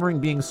the shimmering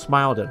being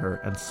smiled at her,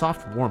 and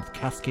soft warmth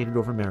cascaded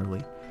over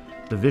Marilee.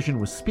 The vision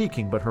was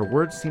speaking, but her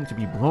words seemed to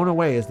be blown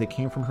away as they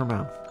came from her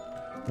mouth.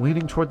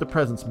 Leaning toward the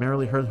presence,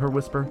 Marilee heard her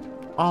whisper,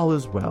 "All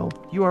is well.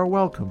 You are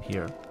welcome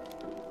here."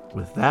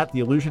 With that,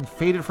 the illusion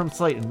faded from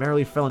sight, and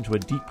Marilee fell into a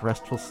deep,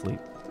 restful sleep.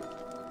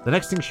 The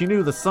next thing she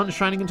knew, the sun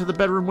shining into the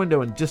bedroom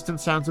window and distant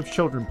sounds of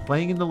children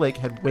playing in the lake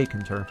had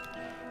wakened her.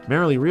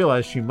 Marilee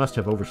realized she must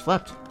have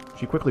overslept.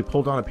 She quickly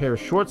pulled on a pair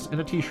of shorts and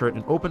a t-shirt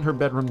and opened her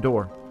bedroom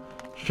door.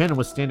 Shannon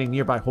was standing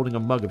nearby holding a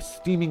mug of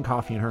steaming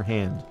coffee in her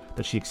hand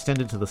that she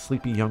extended to the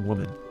sleepy young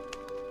woman.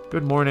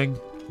 "Good morning,"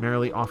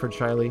 Marilee offered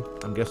shyly.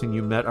 "I'm guessing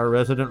you met our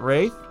resident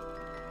wraith?"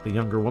 The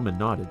younger woman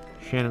nodded.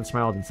 Shannon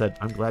smiled and said,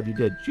 "I'm glad you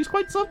did. She's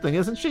quite something,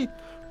 isn't she?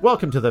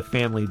 Welcome to the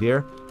family,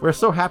 dear. We're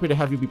so happy to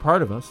have you be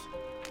part of us."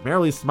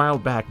 Marilee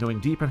smiled back, knowing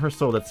deep in her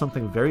soul that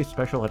something very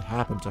special had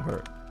happened to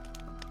her.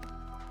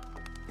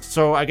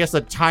 So I guess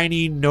a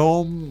tiny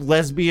gnome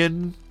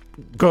lesbian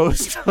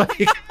ghost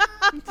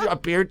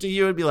appeared to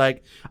you and be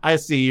like, "I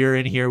see you're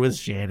in here with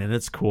Shannon.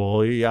 It's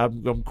cool.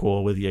 I'm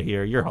cool with you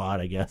here. You're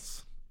hot, I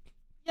guess."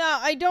 Yeah,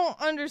 I don't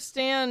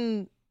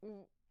understand.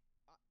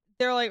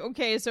 They're like,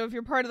 okay, so if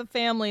you're part of the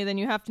family, then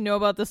you have to know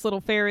about this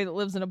little fairy that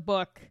lives in a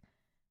book.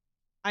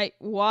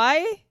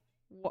 Why?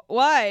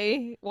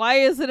 Why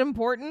is it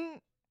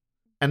important?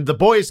 And the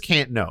boys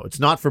can't know. It's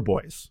not for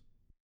boys.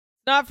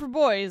 Not for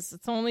boys.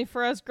 It's only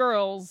for us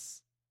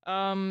girls.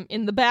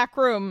 In the back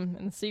room,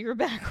 in the secret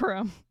back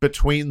room.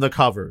 Between the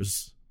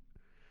covers.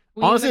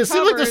 Honestly, it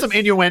seems like there's some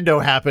innuendo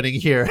happening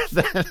here.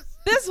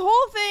 This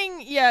whole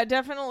thing, yeah,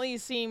 definitely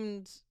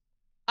seemed...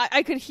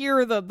 I could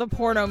hear the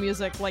porno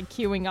music, like,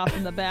 queuing up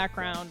in the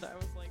background. I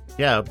was like...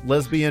 Yeah,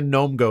 lesbian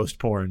gnome ghost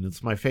porn.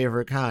 It's my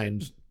favorite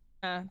kind.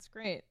 Yeah, it's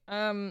great.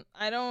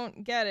 I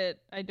don't get it.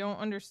 I don't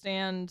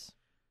understand...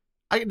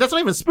 That's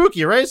not even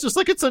spooky, right? It's just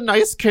like it's a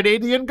nice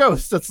Canadian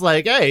ghost. It's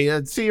like, hey,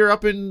 I see you're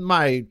up in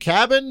my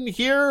cabin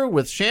here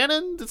with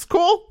Shannon. It's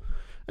cool.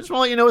 I just want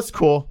to let you know it's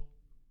cool.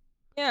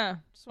 Yeah,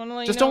 just want to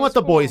let you know. Just don't let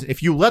the boys.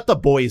 If you let the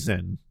boys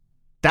in,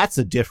 that's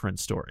a different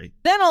story.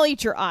 Then I'll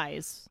eat your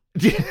eyes.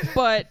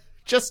 But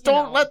just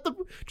don't let the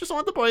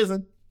boys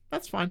in.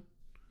 That's fine.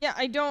 Yeah,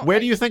 I don't. Where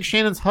do you think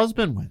Shannon's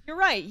husband went? You're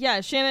right.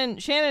 Yeah, Shannon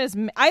is.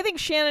 I think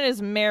Shannon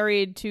is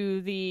married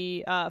to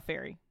the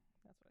fairy.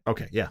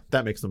 Okay, yeah,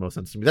 that makes the most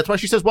sense to me. That's why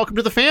she says, "Welcome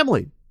to the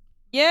family."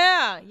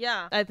 Yeah.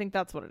 I think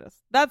that's what it is.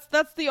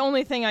 That's the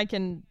only thing I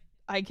can.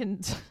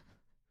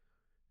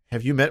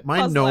 Have you met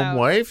my gnome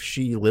wife?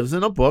 She lives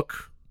in a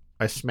book.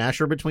 I smash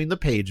her between the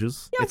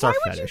pages. Yeah, it's our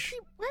fetish.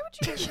 Why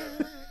would you?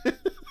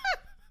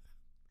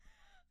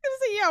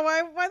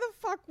 Why the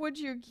fuck would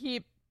you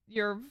keep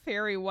your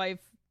fairy wife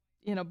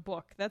in a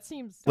book? That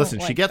seems. Listen,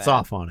 she gets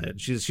off on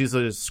it. She's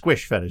a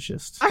squish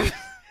fetishist.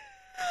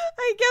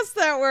 I guess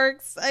that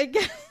works. I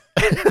guess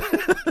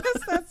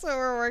that's what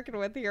we're working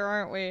with here,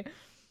 aren't we?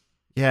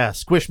 Yeah,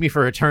 squish me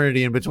for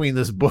eternity in between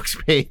this book's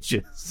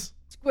pages.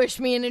 Squish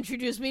me and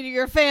introduce me to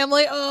your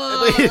family.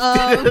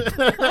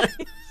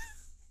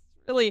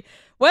 Really,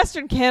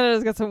 Western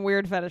Canada's got some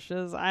weird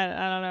fetishes. I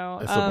don't know.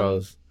 I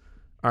suppose.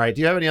 All right,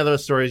 do you have any other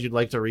stories you'd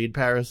like to read,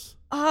 Paris?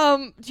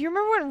 Do you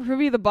remember when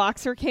Ruby the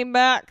Boxer came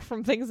back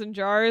from Things in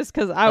Jars?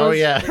 Because I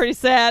was pretty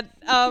sad.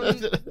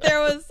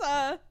 There was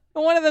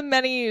one of the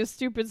many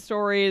stupid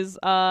stories.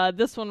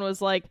 This one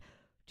was like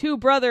two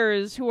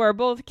brothers who are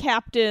both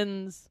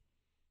captains,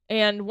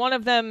 and one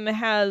of them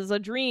has a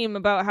dream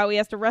about how he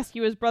has to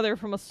rescue his brother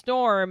from a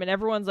storm, and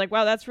everyone's like,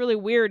 wow, that's really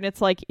weird. And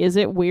it's like, is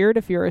it weird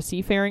if you're a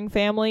seafaring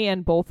family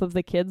and both of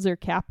the kids are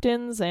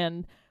captains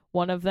and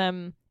one of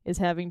them is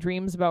having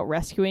dreams about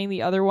rescuing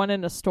the other one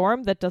in a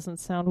storm? That doesn't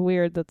sound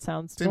weird. That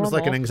sounds Seems normal.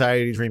 like an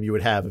anxiety dream you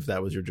would have if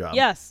that was your job.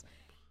 Yes.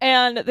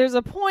 And there's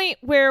a point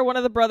where one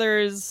of the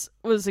brothers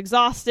was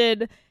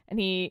exhausted and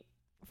he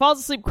falls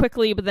asleep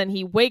quickly, but then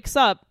he wakes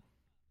up.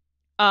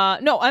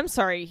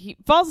 He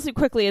falls asleep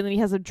quickly and then he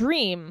has a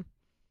dream.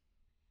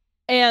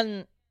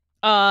 And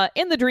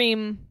in the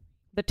dream,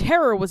 the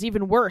terror was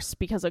even worse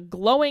because a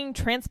glowing,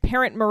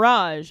 transparent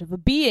mirage of a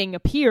being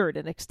appeared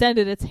and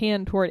extended its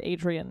hand toward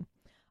Adrian.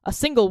 a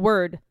single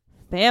word,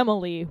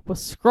 family,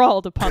 was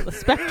scrawled upon the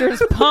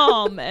specter's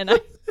palm, and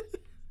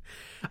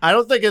I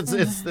don't think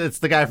it's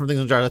the guy from Things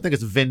in Jars. I think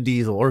it's Vin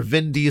Diesel, or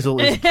Vin Diesel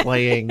is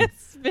playing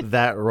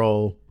that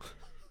role.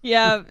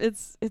 Yeah,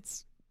 it's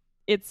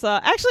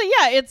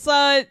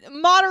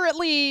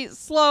moderately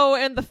slow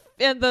and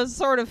the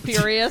sort of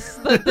furious,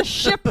 the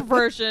ship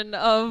version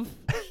of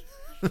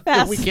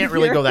Fast We can't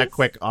really go that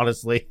quick,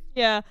 honestly.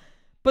 Yeah,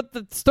 but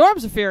the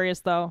storms are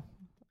furious though.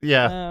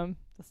 Yeah,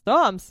 the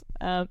storms.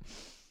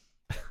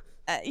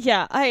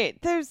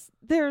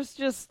 There's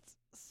just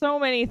so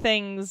many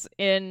things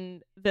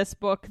in this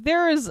book.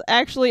 There is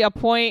actually a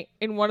point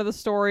in one of the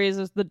stories,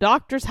 is the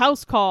doctor's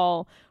house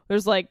call.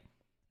 There's like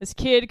this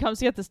kid comes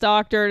to get this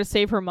doctor to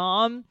save her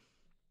mom,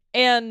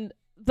 and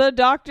the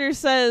doctor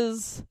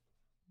says,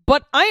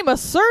 "But I'm a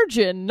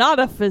surgeon, not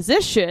a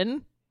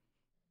physician."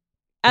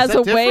 As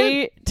a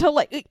way to,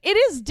 like, it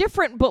is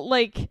different, but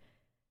like,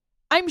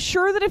 I'm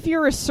sure that if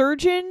you're a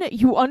surgeon,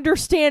 you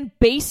understand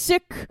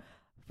basic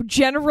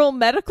general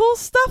medical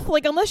stuff.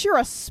 Like, unless you're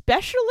a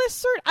specialist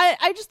surgeon,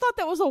 I just thought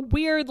that was a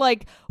weird,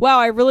 like, wow,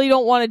 I really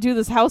don't want to do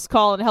this house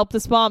call and help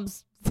this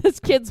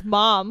kid's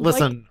mom.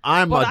 Listen, like,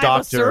 I'm a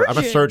doctor. I'm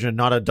a surgeon,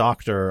 not a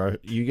doctor.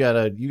 You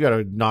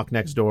gotta knock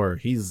next door.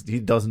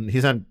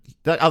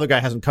 That other guy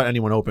hasn't cut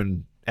anyone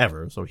open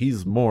ever, so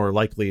he's more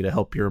likely to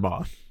help your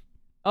mom.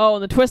 Oh,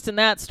 and the twist in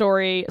that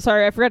story,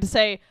 sorry, I forgot to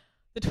say,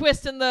 the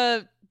twist in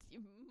the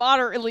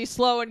moderately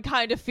slow and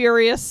kind of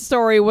furious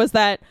story was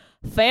that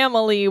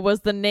family was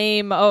the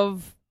name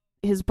of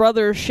his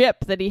brother's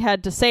ship that he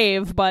had to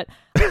save, but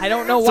I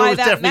don't know why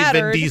that mattered. So it was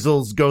definitely Vin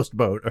Diesel's ghost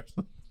boat.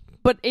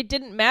 But it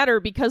didn't matter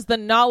because the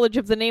knowledge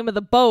of the name of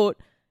the boat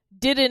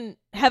didn't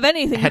have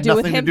anything to do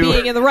with him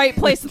being in the right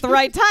place at the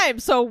right time.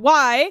 So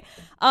why?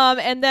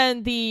 And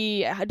then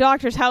the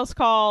doctor's house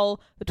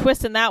call, the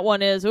twist in that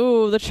one is,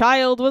 ooh, the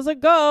child was a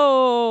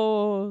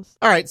ghost.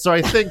 All right, so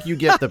I think you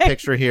get the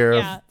picture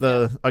here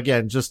of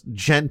again, just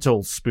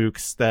gentle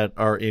spooks that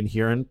are in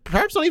here. And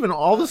perhaps not even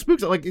all the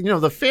spooks. Like,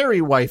 the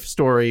fairy wife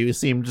story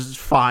seemed just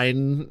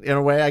fine in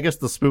a way. I guess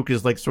the spook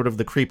is like sort of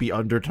the creepy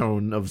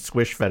undertone of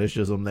squish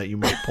fetishism that you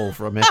might pull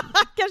from it.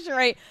 I guess you're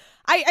right.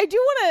 I do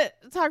want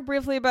to talk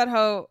briefly about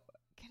how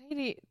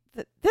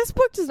this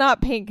book does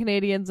not paint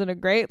Canadians in a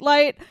great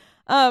light.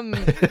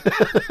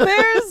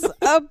 There's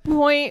a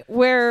point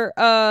where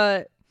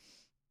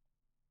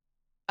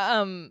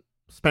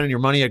spending your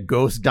money at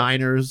ghost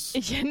diners.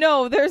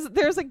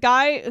 There's a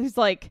guy who's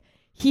like,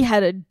 he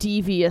had a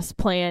devious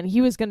plan. He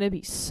was going to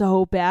be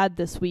so bad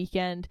this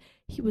weekend.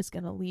 He was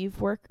going to leave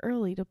work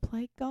early to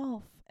play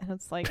golf. And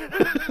it's like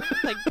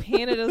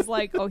painted as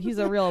like, oh, he's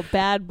a real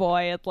bad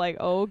boy. It's like,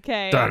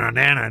 okay.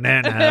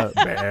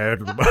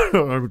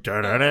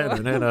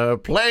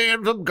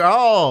 Playing some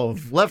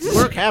golf. Left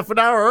work half an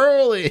hour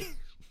early.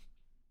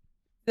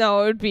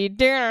 No, it would be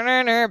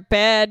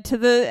bad to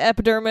the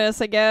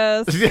epidermis, I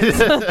guess.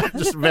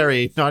 Just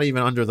very, not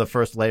even under the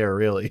first layer,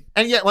 really.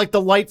 And yet, like,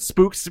 the light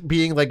spooks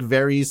being, like,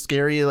 very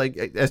scary. Like,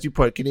 as you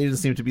put,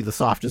 Canadians seem to be the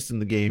softest in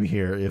the game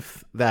here,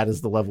 if that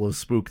is the level of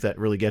spook that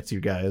really gets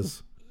you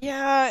guys.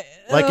 Yeah.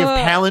 Like, if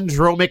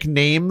palindromic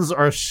names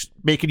are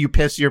making you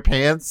piss your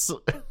pants.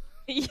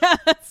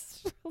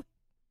 Yes.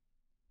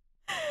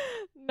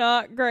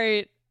 Not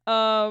great.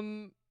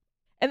 And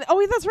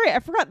that's right. I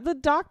forgot the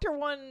doctor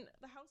one,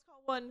 the house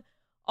call one.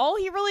 All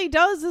he really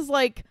does is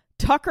like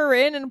tuck her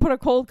in and put a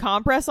cold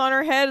compress on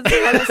her head and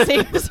see how that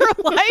saves her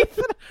life.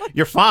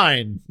 You're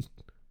fine.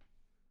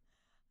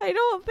 I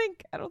don't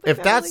think if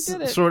I that's really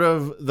did it. Sort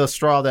of the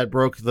straw that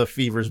broke the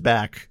fever's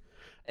back.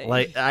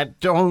 Like,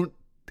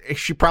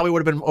 she probably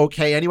would have been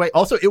okay anyway.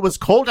 Also, it was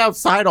cold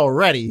outside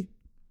already.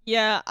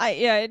 Yeah,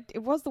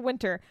 it was the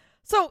winter.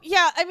 So,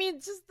 yeah, I mean,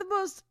 just the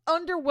most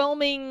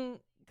underwhelming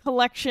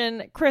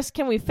collection. Chris,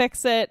 can we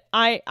fix it?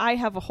 I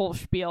have a whole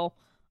spiel.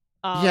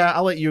 Yeah,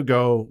 I'll let you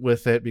go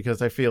with it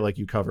because I feel like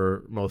you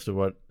cover most of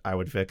what I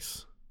would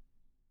fix.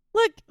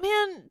 Look,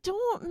 man,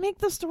 don't make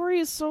the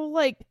stories so,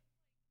 like,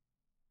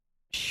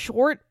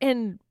 short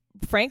and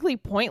frankly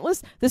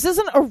pointless. This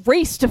isn't a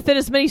race to fit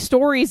as many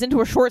stories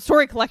into a short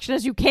story collection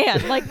as you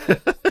can. Like,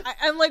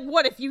 I'm like,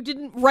 what if you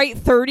didn't write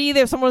 30?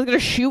 There's someone who's gonna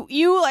shoot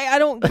you? Like, I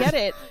don't get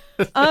it.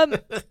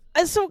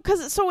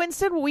 So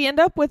instead, what we end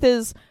up with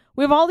is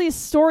we have all these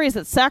stories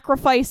that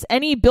sacrifice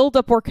any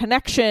buildup or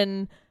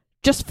connection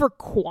just for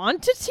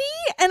quantity,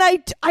 and I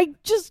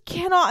just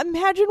cannot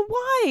imagine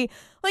why.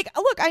 Like,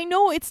 look, I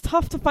know it's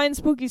tough to find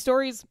spooky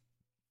stories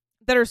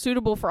that are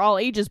suitable for all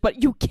ages,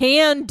 but you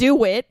can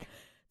do it.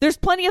 There's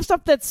plenty of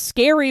stuff that's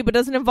scary but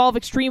doesn't involve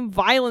extreme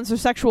violence or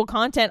sexual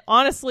content.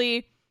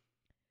 Honestly,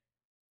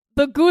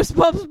 the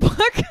Goosebumps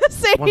book,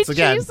 say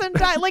Chase and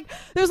die. Like,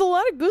 there's a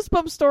lot of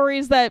Goosebumps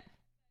stories that,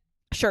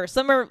 sure,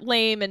 some are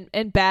lame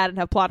and bad and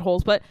have plot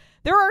holes, but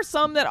there are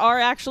some that are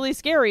actually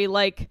scary,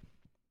 like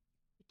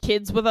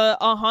kids with a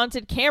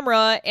haunted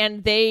camera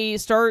and they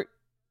start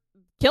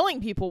killing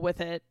people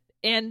with it.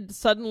 And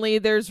suddenly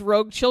there's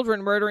rogue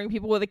children murdering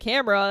people with a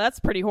camera.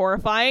 That's pretty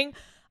horrifying.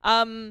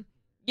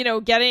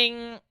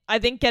 Getting I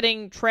think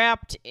getting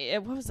trapped,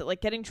 what was it,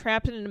 like getting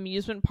trapped in an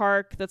amusement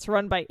park that's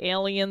run by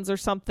aliens or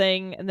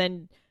something, and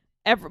then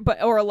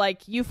or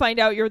like you find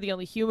out you're the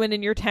only human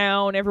in your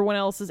town, everyone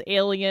else is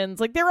aliens.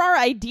 Like there are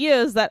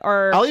ideas that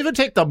are. I'll even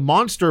take the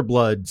Monster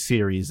Blood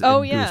series in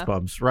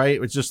Goosebumps,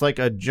 right? It's just like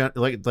a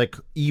like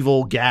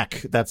evil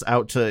Gak that's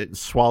out to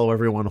swallow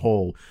everyone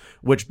whole,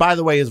 which by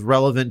the way is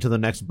relevant to the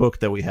next book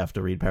that we have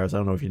to read, Paris. I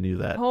don't know if you knew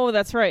that. Oh,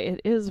 that's right.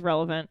 It is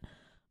relevant.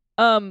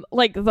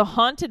 Like the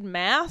Haunted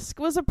Mask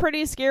was a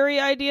pretty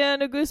scary idea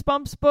in a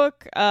Goosebumps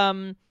book,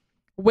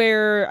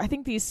 where I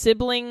think these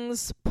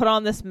siblings put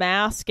on this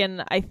mask,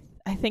 and I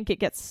think it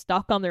gets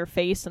stuck on their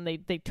face and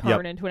they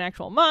turn into an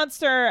actual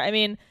monster. I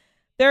mean,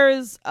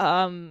 there's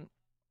quite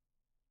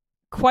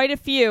a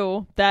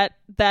few that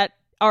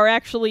are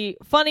actually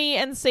funny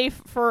and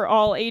safe for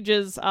all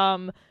ages.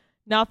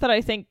 Not that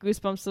I think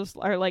Goosebumps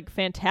are like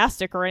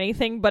fantastic or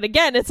anything, but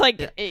again, it's like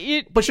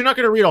but you're not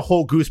going to read a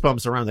whole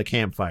Goosebumps around the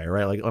campfire,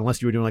 right? Like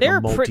unless you were doing like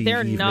a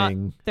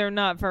multi-evening. They're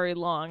not very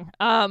long.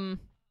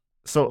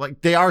 So, like,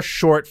 they are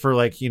short for,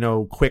 like,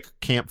 quick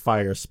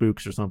campfire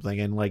spooks or something.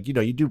 And, like,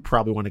 you do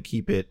probably want to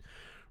keep it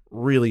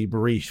really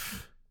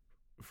brief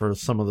for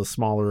some of the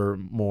smaller,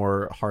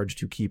 more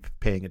hard-to-keep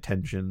paying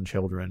attention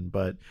children.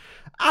 But,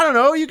 I don't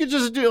know. You could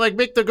just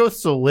make the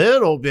ghosts a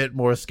little bit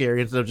more scary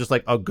instead of just,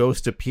 like, a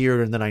ghost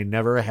appeared and then I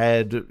never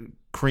had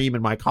cream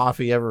in my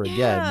coffee ever again.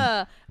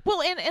 Yeah.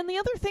 Well, and the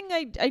other thing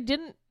I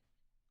didn't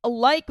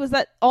like was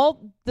that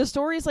all the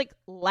stories like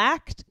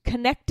lacked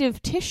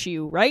connective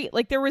tissue, right?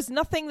 Like there was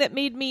nothing that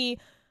made me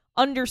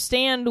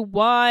understand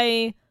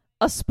why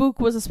a spook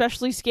was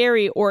especially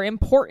scary or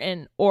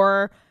important,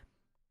 or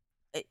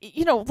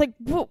like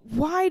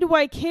why do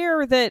I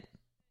care that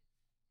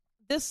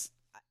this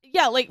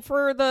like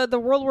for the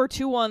World War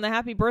II one, the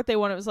Happy Birthday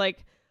one, it was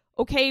like,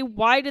 okay,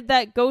 why did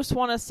that ghost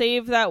want to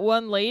save that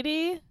one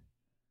lady?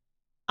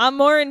 I'm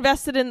more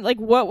invested in like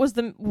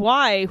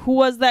why? Who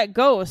was that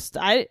ghost?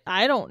 I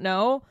don't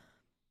know.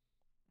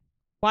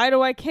 Why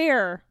do I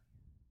care?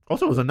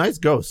 Also, it was a nice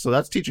ghost, so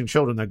that's teaching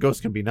children that ghosts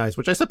can be nice,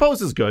 which I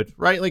suppose is good,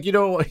 right? Like you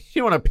don't want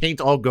to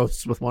paint all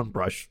ghosts with one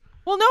brush.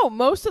 Well, no,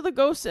 most of the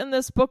ghosts in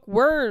this book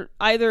were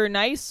either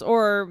nice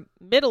or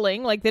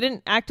middling. Like they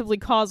didn't actively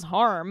cause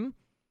harm.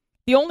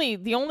 The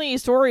only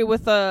story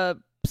with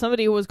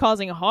somebody who was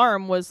causing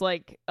harm was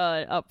like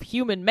a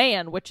human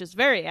man, which is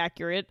very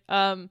accurate.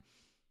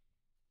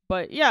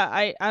 But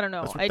yeah, I don't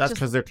know. That's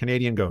because they're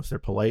Canadian ghosts. They're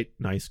polite,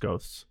 nice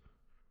ghosts.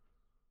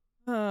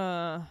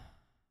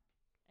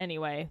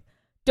 Anyway,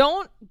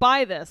 don't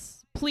buy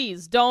this.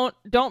 Please don't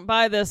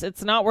buy this.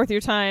 It's not worth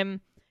your time.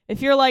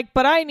 If you're like,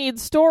 but I need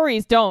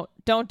stories, don't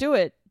do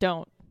it.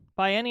 Don't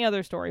buy any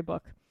other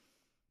storybook.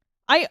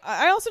 I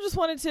also just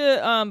wanted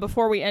to,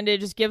 before we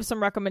ended, just give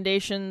some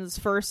recommendations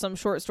for some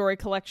short story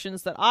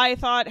collections that I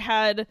thought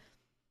had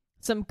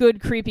some good,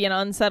 creepy, and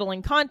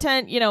unsettling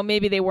content.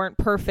 Maybe they weren't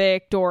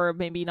perfect, or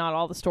maybe not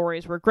all the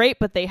stories were great,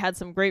 but they had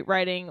some great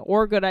writing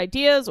or good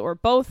ideas, or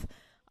both.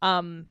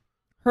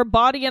 Her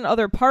Body and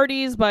Other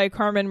Parties by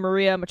Carmen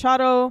Maria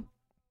Machado,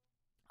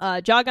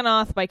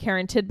 Jagannath by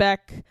Karen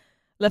Tidbeck,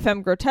 La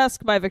Femme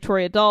Grotesque by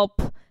Victoria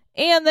Dulp,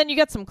 and then you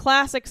get some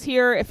classics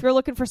here. If you're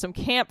looking for some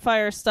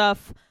campfire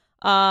stuff,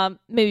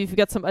 maybe if you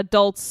got some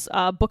adults,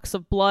 Books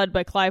of Blood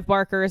by Clive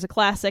Barker is a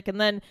classic, and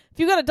then if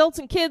you got adults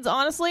and kids,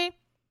 honestly,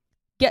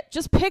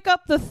 just pick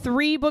up the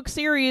 3-book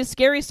series,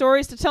 Scary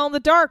Stories to Tell in the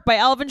Dark by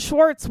Alvin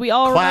Schwartz. We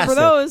all remember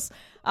those.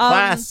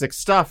 Classic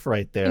stuff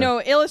right there.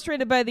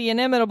 Illustrated by the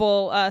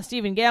inimitable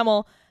Stephen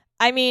Gamble.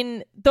 I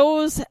mean,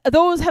 those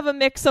have a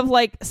mix of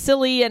like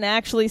silly and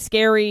actually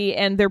scary,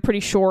 and they're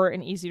pretty short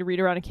and easy to read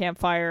around a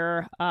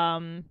campfire.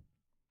 I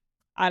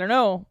don't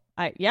know.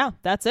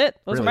 That's it.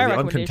 Those are my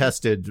recommendations.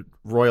 Uncontested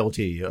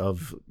royalty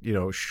of,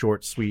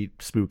 short,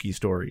 sweet, spooky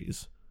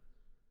stories.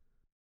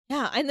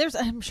 Yeah, and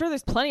I'm sure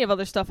there's plenty of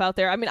other stuff out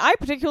there. I mean, I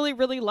particularly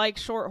really like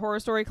short horror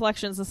story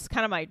collections. This is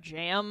kind of my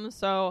jam.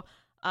 So,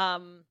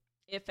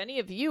 if any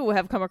of you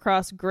have come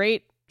across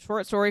great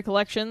short story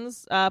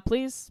collections,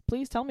 please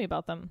tell me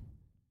about them.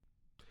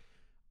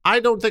 I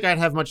don't think I'd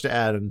have much to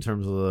add in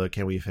terms of the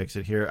Can We Fix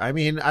It here. I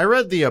mean, I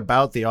read the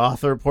about the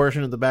author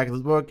portion at the back of the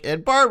book,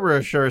 and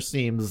Barbara sure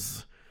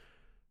seems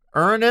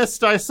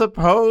earnest, I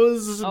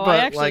suppose. Oh, but I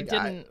actually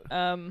didn't.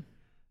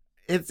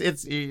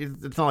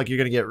 It's not like you're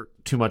going to get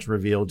too much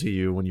revealed to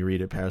you when you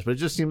read it, Paris, but it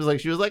just seems like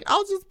she was like,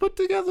 I'll just put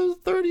together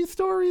 30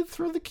 stories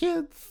for the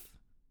kids.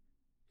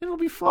 It'll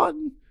be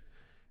fun.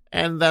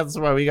 And that's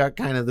why we got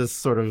kind of this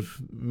sort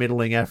of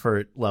middling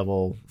effort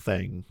level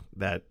thing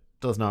that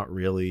does not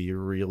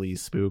really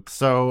spook.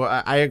 So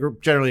I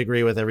generally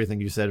agree with everything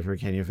you said for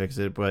Can You Fix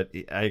It, but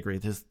I agree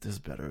there's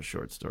better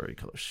short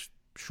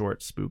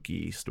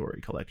spooky story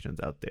collections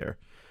out there.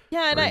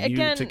 Yeah, and I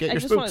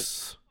just want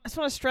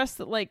to stress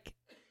that, like,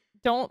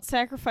 don't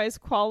sacrifice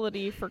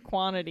quality for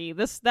quantity.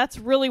 That's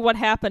really what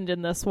happened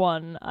in this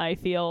one, I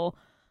feel.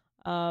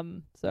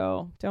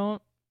 So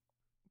don't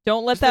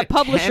let that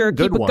publisher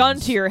keep a gun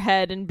to your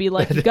head and be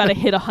like, you got to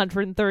hit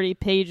 130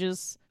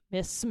 pages.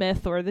 Miss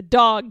Smith or the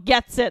dog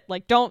gets it.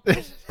 Like, don't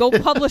go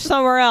publish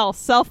somewhere else.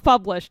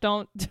 Self-publish.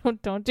 Don't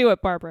do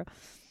it, Barbara.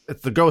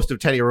 It's the ghost of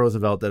Teddy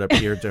Roosevelt that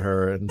appeared to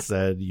her and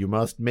said, "You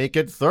must make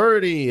it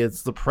 30.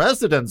 It's the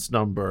president's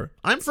number.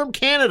 I'm from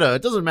Canada.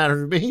 It doesn't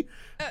matter to me.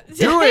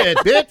 Do it,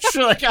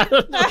 bitch." Like, I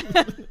don't know.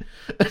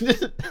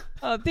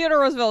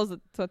 Theodore Roosevelt was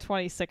the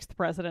 26th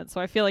president, so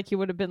I feel like he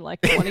would have been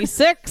like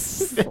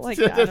 26. Like,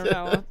 I don't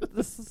know.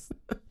 This is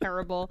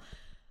terrible.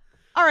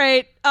 All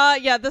right.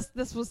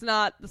 This was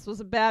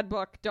a bad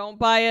book. Don't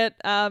buy it.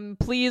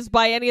 Please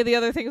buy any of the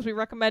other things we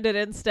recommended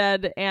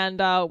instead,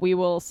 and we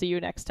will see you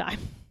next time.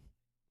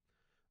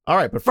 All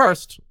right, but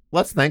first,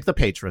 let's thank the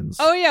patrons.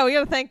 Oh, yeah, we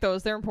got to thank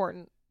those. They're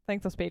important.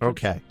 Thank those patrons.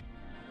 Okay.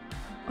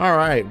 All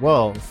right,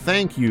 well,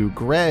 thank you,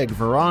 Greg,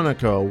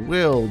 Veronica,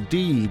 Will,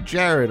 Dee,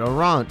 Jared,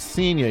 Arant,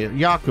 Senia,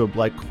 Jakub,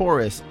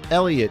 Lycoris,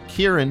 Elliot,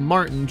 Kieran,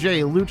 Martin,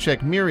 Jay,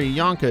 Luchek, Miri,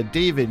 Yanka,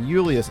 David,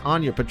 Julius,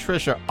 Anya,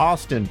 Patricia,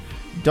 Austin,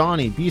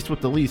 Donnie, Beast with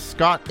the Least,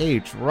 Scott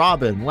H.,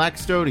 Robin,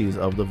 Laxtodes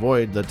of the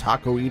Void, the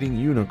taco-eating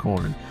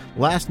unicorn,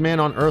 Last Man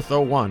on Earth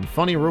 01,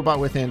 Funny Robot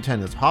with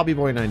Antennas,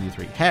 Hobbyboy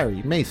 93,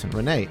 Harry, Mason,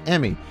 Renee,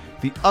 Emmy,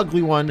 The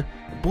Ugly One,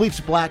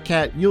 Bleached Black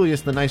Cat, Julius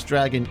the Nice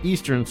Dragon,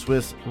 Eastern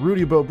Swiss,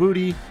 Rudy Bo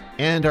Booty,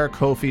 and our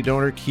Ko-fi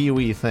donor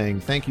Kiwi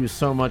Thing. Thank you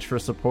so much for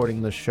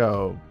supporting the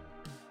show.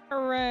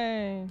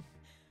 Hooray!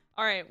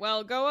 All right,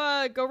 well,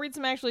 go read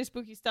some actually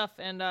spooky stuff,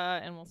 and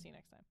we'll see you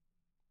next time.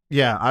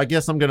 Yeah, I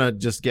guess I'm gonna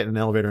just get in an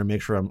elevator and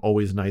make sure I'm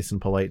always nice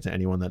and polite to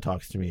anyone that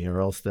talks to me, or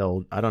else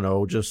they'll, I don't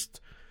know, just.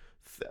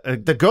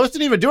 The ghost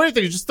didn't even do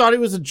anything. He just thought he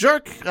was a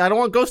jerk. I don't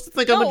want ghosts to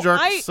think I'm a jerk.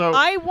 So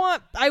I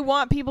want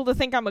people to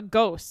think I'm a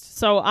ghost.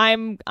 So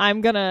I'm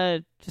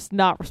gonna just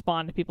not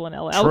respond to people in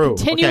elevators. I'll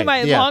continue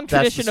my long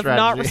tradition of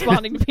not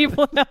responding to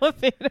people in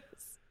elevators.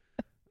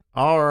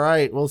 All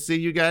right, we'll see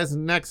you guys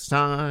next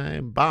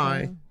time.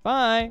 Bye.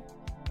 Bye.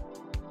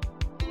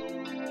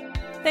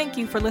 Thank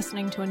you for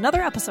listening to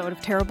another episode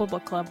of Terrible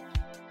Book Club.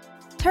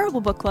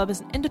 Terrible Book Club is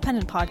an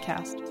independent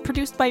podcast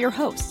produced by your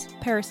hosts,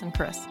 Paris and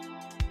Chris.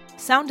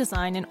 Sound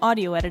design and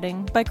audio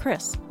editing by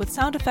Chris, with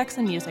sound effects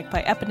and music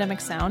by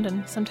Epidemic Sound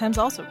and sometimes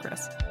also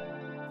Chris.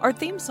 Our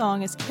theme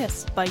song is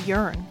Kiss by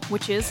Yearn,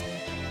 which is,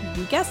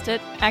 you guessed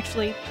it,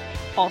 actually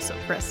also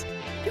Chris.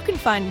 You can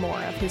find more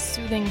of his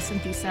soothing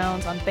synthy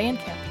sounds on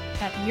Bandcamp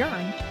at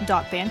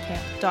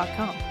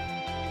yearn.bandcamp.com.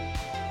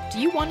 Do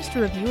you want us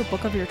to review a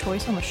book of your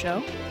choice on the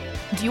show?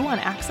 Do you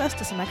want access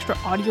to some extra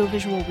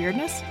audio-visual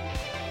weirdness?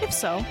 If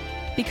so,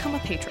 become a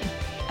patron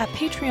at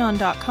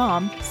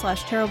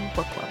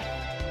patreon.com/terriblebookclub.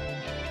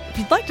 If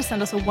you'd like to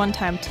send us a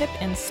one-time tip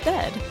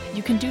instead,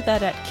 you can do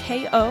that at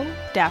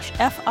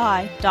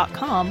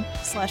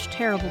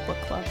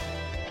ko-fi.com/terriblebookclub.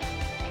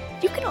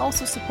 You can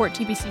also support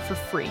TBC for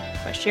free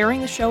by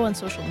sharing the show on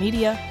social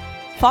media,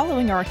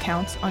 following our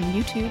accounts on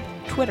YouTube,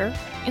 Twitter,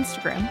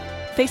 Instagram,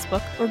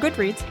 Facebook, or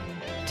Goodreads,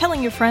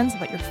 telling your friends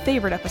about your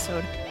favorite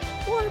episode,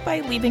 or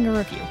by leaving a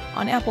review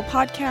on Apple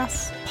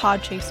Podcasts,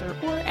 Podchaser,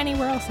 or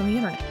anywhere else on the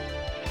internet.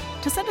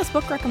 To send us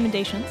book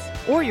recommendations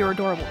or your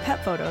adorable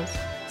pet photos,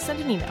 send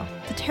an email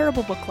to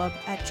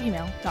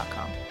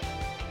terriblebookclub@gmail.com.